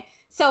I'm saying?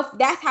 So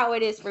that's how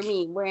it is for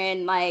me.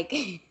 When like,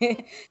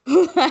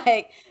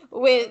 like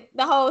with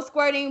the whole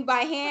squirting by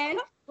hand,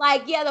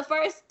 like, the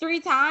first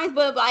 3 times,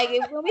 but like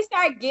when we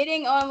start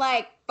getting on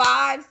like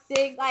 5,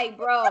 6, like,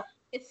 bro,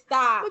 it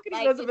stopped. Look at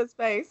like, Elizabeth's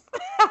face.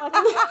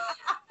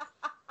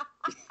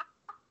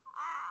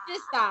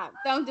 Just stop.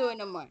 Don't do it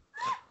no more.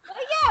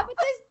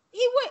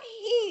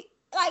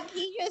 But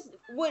he just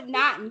would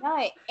not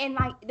nut. And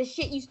like, the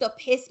shit used to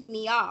piss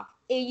me off.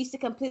 It used to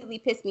completely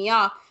piss me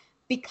off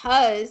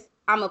because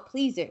I'm a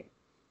pleaser.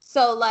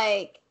 So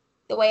like,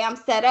 the way I'm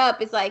set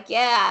up is like,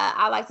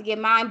 I like to get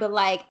mine, but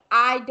like,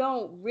 I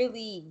don't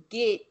really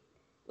get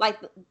like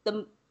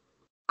the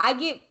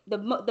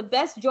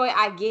best joy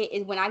I get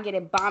is when I get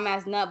a bomb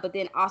ass nut, but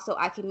then also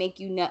I can make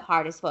you nut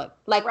hard as fuck.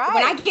 Like,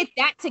 when I get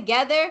that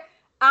together,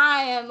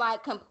 I am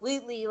like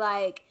completely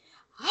like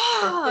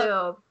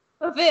fulfilled.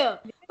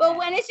 But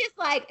when it's just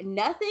like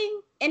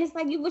nothing, and it's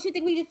like, what you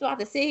think we just about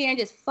to sit here and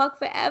just fuck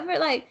forever?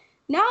 Like,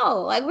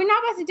 no, like, we're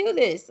not about to do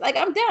this. Like,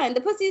 I'm done. The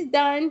pussy's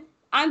done.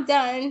 I'm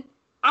done.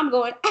 I'm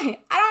going. I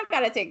don't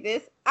gotta take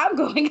this. I'm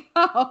going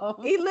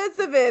home.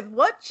 Elizabeth,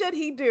 what should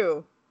he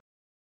do?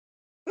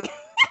 You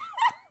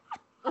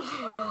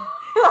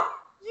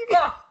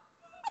got.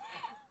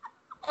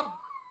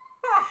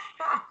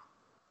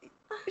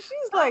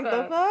 She's like,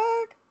 the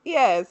fuck?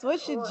 Yes. What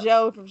should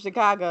Joe from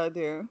Chicago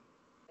do?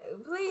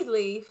 Please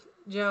leave,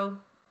 Joe.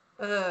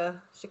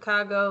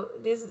 Chicago.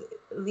 Just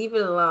leave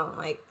it alone.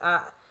 Like,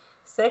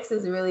 sex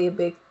is really a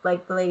big,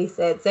 like the lady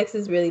said, sex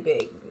is really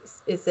big.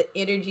 It's an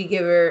energy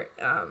giver.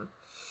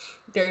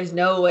 There's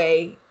no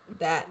way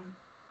that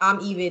I'm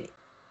even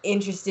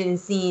interested in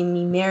seeing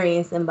me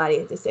marrying somebody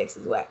if the sex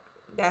is whack.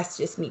 That's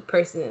just me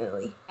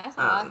personally. That's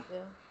how I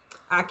feel.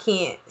 I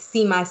can't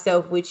see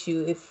myself with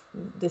you if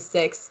the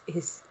sex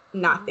is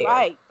not there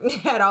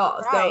at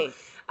all. Right.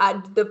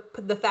 So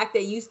the fact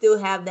that you still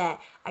have that,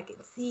 I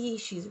can see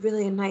she's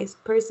really a nice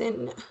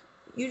person.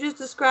 You just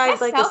described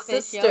that's like selfish,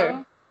 a sister.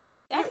 Yo.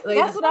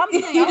 That's what I'm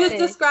saying. You just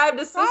described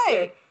a sister.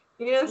 Right.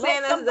 You know what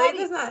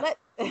I'm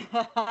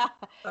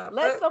saying?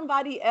 Let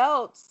somebody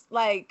else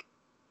cater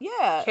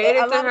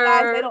a lot to of her.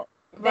 guys,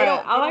 they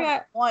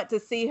don't want to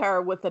see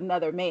her with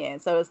another man.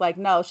 So it's like,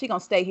 no, she gonna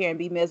stay here and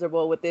be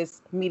miserable with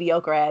this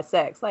mediocre ass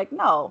sex. Like,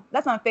 no,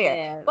 that's unfair.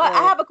 Yeah, but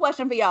I have a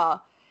question for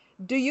y'all.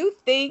 Do you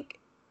think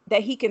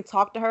that he can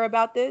talk to her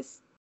about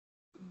this?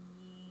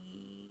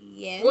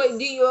 Yes. What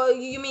do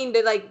you mean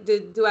that, like,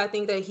 do I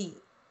think that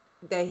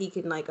he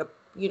can, like,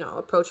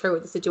 approach her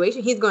with the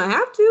situation? He's gonna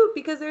have to,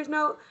 because there's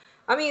no,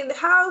 I mean,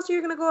 how else are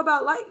you gonna go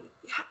about, like,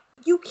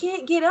 you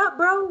can't get up,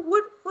 bro.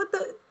 What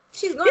the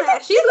she's gonna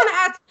ask.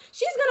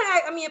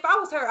 I mean, if I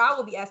was her, I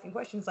would be asking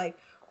questions like,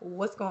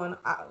 what's going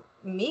on?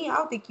 I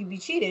don't think you be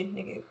cheating,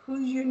 nigga.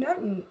 Who's you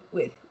nutting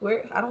with?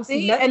 Where I don't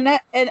see nothing.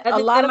 And a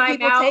lot of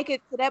people take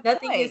it to that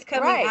nothing point. Is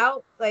coming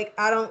out. Like,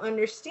 I don't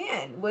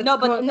understand. But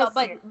not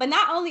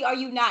only are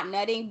you not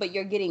nutting, but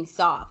you're getting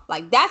soft.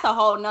 Like, that's a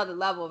whole nother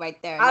level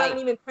right there. I don't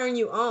even turn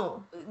you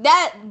on.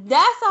 That's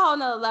a whole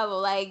nother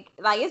level. Like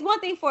it's one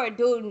thing for a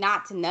dude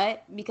not to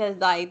nut, because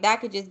like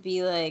that could just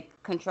be like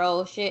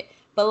control shit.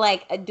 But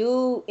like a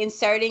dude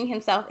inserting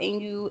himself in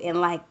you and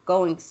like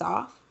going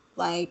soft,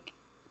 like,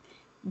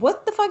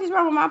 what the fuck is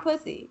wrong with my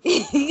pussy?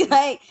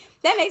 Like,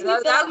 that makes me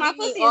feel like my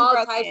pussy is all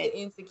broken. Types of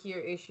insecure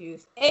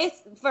issues.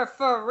 It's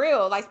for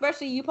real. Like,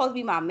 especially you supposed to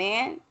be my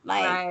man.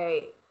 Like,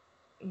 right,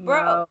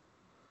 bro. No.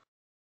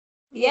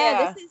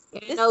 Yeah,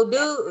 this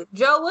dude,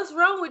 Joe, what's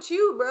wrong with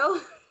you, bro?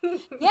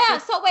 Yeah.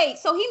 So wait.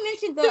 So he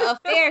mentioned the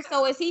affair.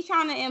 So is he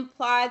trying to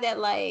imply that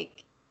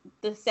like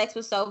the sex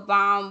was so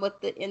bomb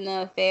in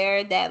the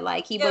affair that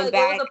like he went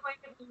back? What was the point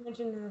of you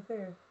mentioning the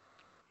affair?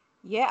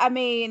 Yeah, I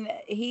mean,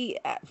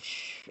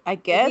 I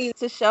guess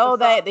to show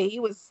that he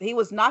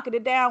was knocking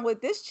it down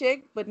with this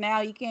chick, but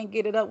now he can't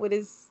get it up with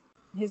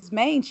his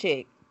main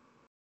chick.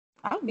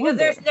 Because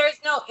there's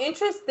no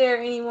interest there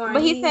anymore.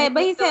 But he said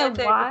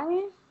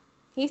why?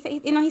 He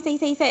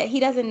said he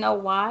doesn't know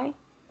why.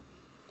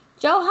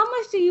 Joe, how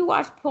much do you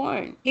watch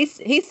porn? He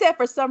said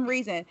for some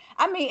reason.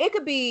 I mean, it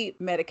could be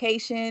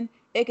medication.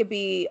 It could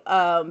be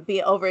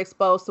being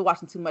overexposed to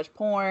watching too much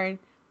porn.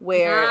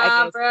 Where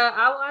I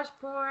watch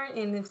porn,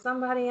 and if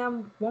somebody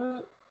I'm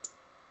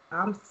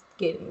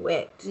getting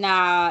wet.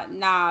 Nah.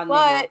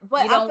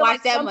 But you don't watch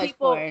like that much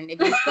porn if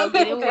you're still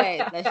getting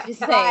wet. Let's just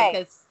say,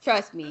 because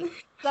trust me,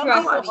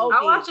 I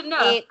watch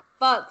enough. It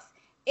fucks.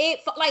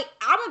 Like,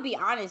 I'm gonna be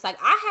honest. Like,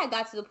 I had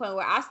got to the point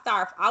where I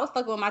was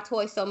fucking with my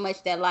toys so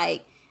much that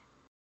like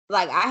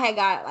I had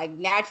got like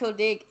natural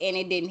dick and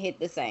it didn't hit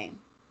the same.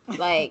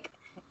 Like,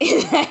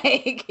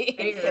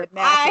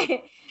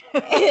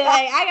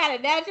 I got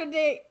a natural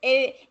dick,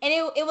 and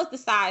it was the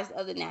size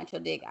of the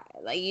natural dick,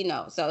 like, you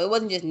know. So it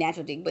wasn't just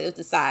natural dick, but it was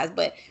the size.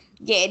 But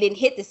yeah, it didn't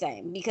hit the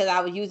same because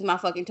I was using my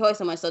fucking toy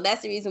so much. So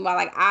that's the reason why,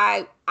 like,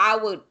 I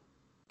would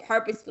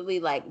purposefully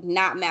like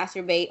not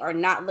masturbate or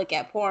not look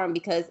at porn,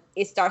 because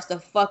it starts to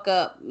fuck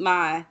up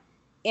my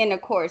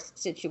intercourse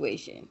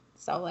situation.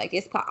 So like,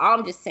 all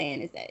I'm just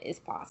saying is that it's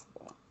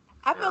possible.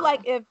 I feel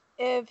like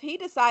if he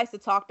decides to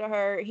talk to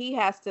her, he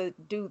has to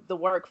do the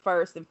work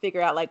first and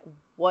figure out like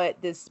what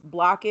this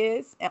block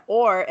is,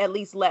 or at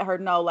least let her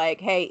know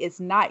like, hey, it's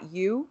not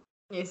you.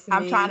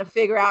 I'm trying to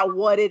figure out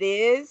what it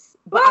is,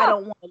 but I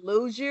don't want to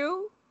lose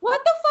you.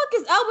 What the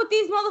fuck is up with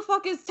these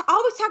motherfuckers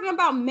always talking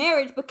about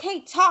marriage but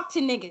can't talk to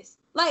niggas?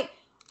 Like,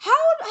 how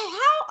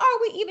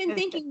are we even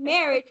thinking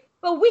marriage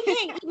but we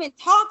can't even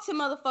talk to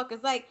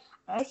motherfuckers? Like,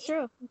 that's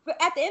true.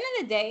 But at the end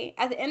of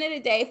the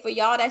day, for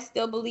y'all that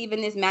still believe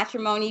in this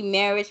matrimony,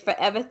 marriage,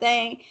 forever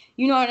thing,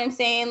 you know what I'm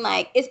saying?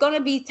 Like, it's going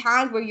to be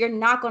times where you're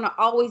not going to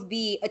always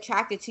be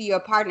attracted to your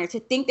partner. To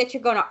think that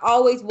you're going to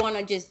always want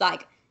to just,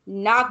 like,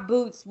 knock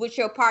boots with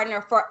your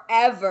partner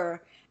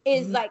forever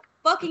is, like,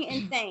 fucking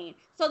insane.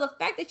 So the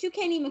fact that you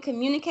can't even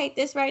communicate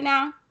this right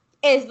now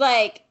is,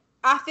 like,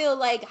 I feel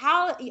like,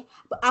 how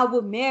I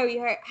would marry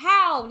her.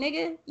 How,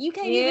 nigga? You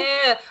can't even.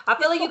 Yeah, I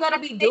feel like you got to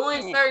be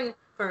doing certain.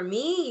 For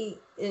me,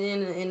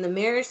 in the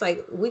marriage,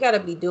 like, we got to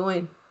be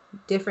doing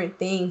different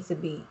things to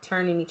be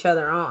turning each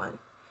other on,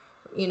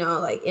 you know,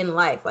 like in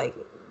life, like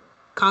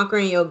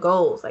conquering your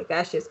goals, like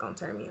that shit's gonna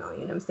turn me on,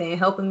 you know what I'm saying?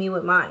 Helping me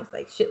with mine,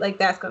 like shit like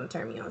that's gonna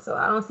turn me on. So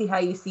I don't see how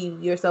you see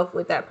yourself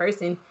with that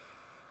person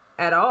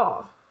at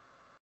all.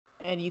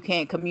 And you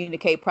can't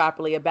communicate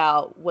properly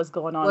about what's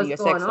going on in your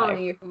sex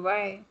life.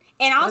 Right.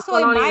 And also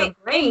it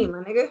might brain, my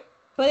nigga.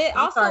 But it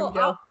also,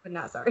 but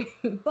not sorry.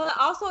 But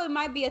also, it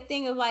might be a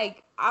thing of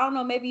like, I don't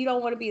know, maybe you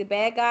don't want to be the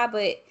bad guy,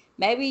 but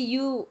maybe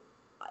you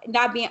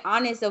not being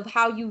honest of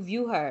how you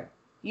view her.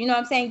 You know what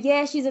I'm saying?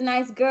 Yeah, she's a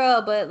nice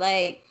girl, but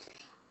like,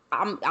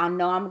 I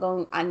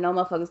know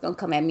motherfuckers gonna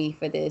come at me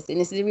for this,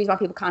 and this is the reason why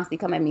people constantly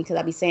come at me, because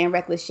I be saying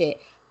reckless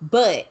shit.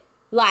 But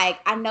like,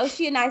 I know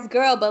she a nice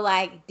girl, but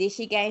like, did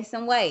she gain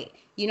some weight?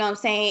 You know what I'm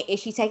saying?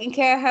 Is she taking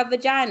care of her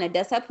vagina?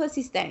 Does her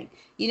pussy stink?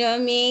 You know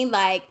what I mean?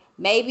 Like,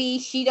 maybe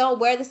she don't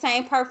wear the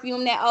same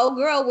perfume that old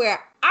girl wear.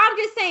 I'm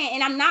just saying,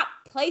 and I'm not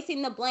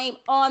placing the blame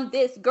on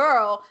this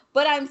girl,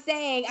 but I'm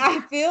saying I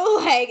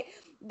feel like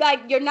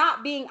you're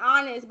not being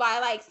honest by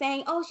like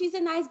saying, oh, she's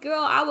a nice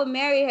girl, I would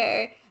marry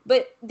her.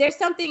 But there's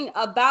something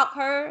about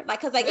her, like,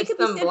 because like it could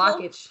be simple.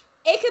 Blockage.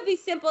 It could be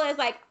simple as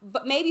like,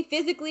 but maybe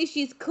physically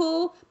she's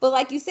cool, but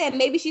like you said,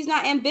 maybe she's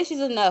not ambitious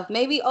enough.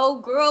 Maybe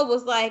old girl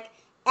was like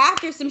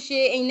after some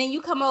shit, and then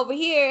you come over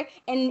here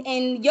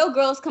and your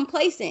girl's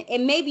complacent,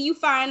 and maybe you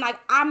find like,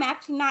 I'm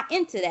actually not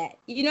into that.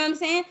 You know what I'm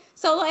saying?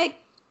 So like,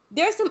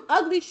 there's some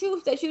ugly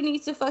truths that you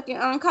need to fucking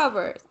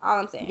uncover. Is all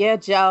I'm saying. Yeah,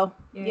 Joe.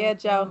 Yeah,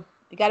 Joe.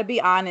 You got to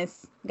be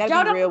honest. You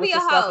got to be real with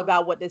yourself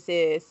about what this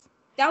is.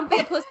 Don't be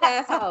a pussy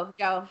asshole,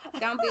 Joe.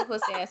 Don't be a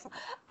pussy asshole.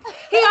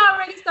 He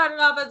already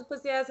started off as a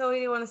pussy asshole. He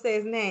didn't want to say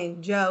his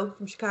name. Joe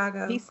from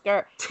Chicago. He's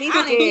scared.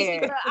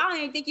 I don't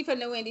even think you from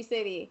the Windy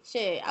City.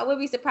 Shit, I would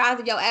be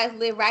surprised if your ass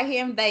lived right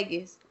here in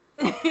Vegas.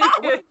 I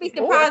wouldn't be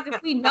surprised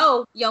if we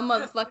know your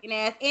motherfucking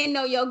ass and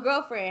know your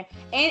girlfriend.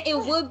 And it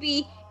would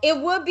be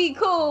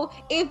cool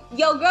if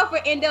your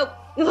girlfriend end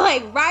up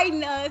like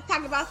writing us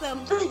talking about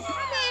something.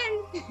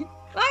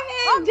 My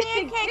man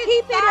can't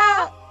keep it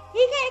up. He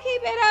can't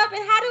keep it up,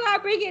 and how do I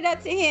bring it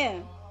up to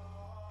him?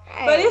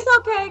 Right. But it's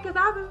okay, because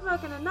I've been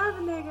fucking another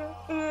nigga.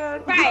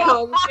 And right. I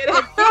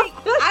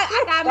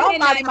got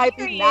somebody might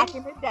be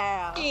knocking it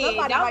down.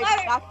 Somebody might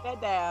be knocking it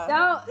down.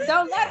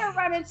 Don't let her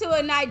run into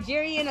a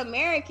Nigerian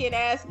American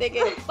ass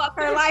nigga and fuck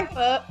her life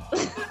up.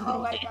 Oh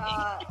my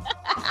God.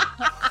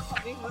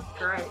 This was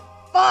great.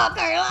 Fuck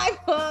her life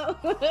up.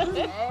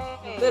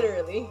 Hey.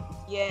 Literally.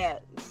 Yeah.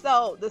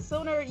 So the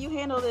sooner you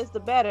handle this,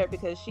 the better,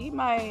 because she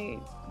might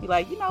be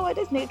like, you know what,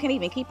 this nigga can't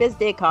even keep his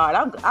dick hard.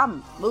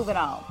 I'm moving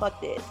on. Fuck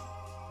this.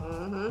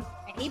 Mm-hmm.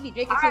 And he be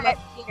drinking too much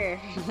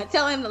beer.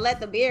 Tell him to let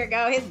the beer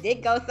go. His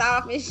dick goes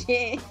soft and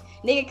shit.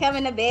 Nigga come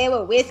in the bed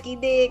with whiskey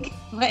dick.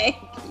 Like,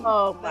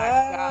 oh my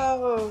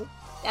God.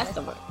 That's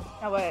the worst. You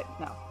know what?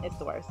 No, it's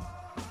the worst.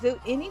 Do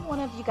any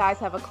one of you guys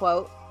have a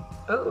quote?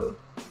 Oh.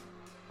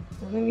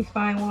 Let me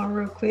find one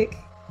real quick.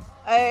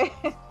 Hey.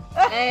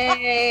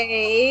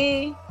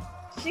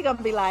 She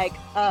gonna be like,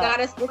 got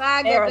a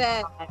swagger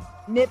back.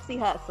 Nipsey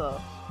Hussle.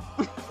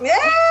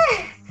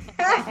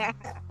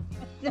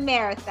 The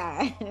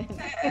marathon.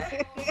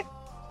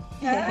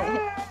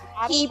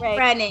 Keep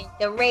running.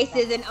 The race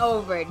isn't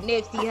over.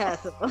 Nipsey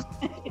Hussle.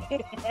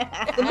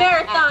 The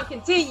marathon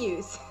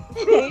continues.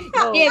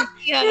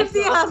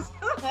 Nipsey Hussle.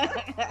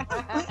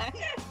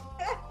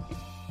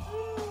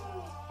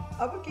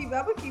 I'm gonna keep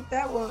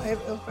that one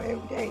for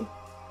every day.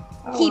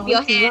 Keep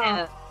your hand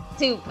up,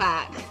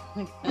 Tupac.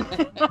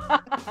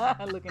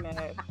 Looking at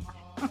it.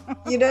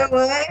 You know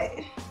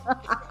what?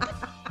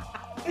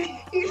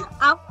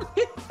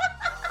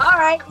 All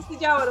right, this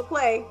is y'all want to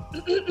play.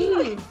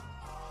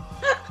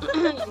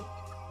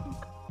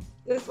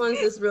 This one's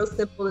just real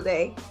simple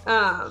today.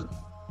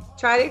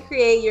 Try to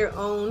create your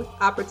own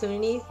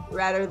opportunities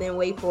rather than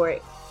wait for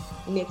it.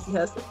 Nipsey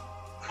Hussle.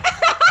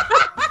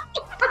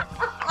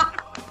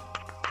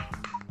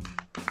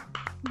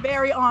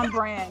 Very on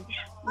brand.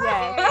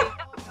 Yeah.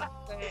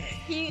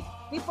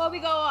 Before we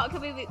go off,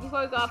 can you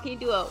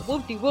do a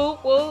whoop-de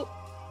whoop whoop?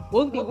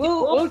 Whoop-de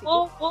whoop whoop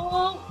whoop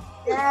whoop.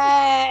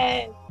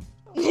 Yes.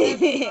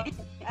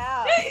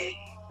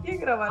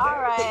 All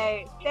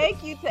right.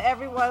 Thank you to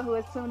everyone who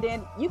has tuned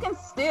in. You can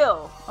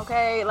still,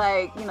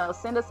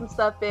 send us some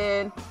stuff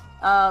in.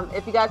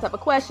 If you guys have a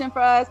question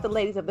for us, the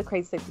ladies of the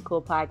Crazy Sexy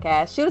Cool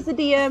podcast, shoot us a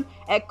DM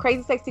at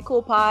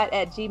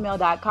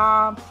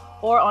crazysexycoolpod@gmail.com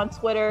or on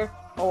Twitter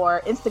or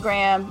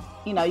Instagram.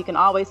 You can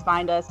always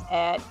find us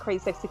at Crazy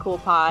Sexy Cool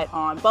Pod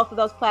on both of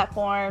those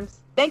platforms.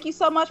 Thank you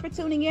so much for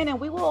tuning in, and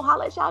we will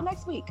holler at y'all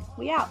next week.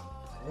 We out.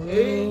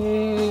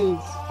 Peace.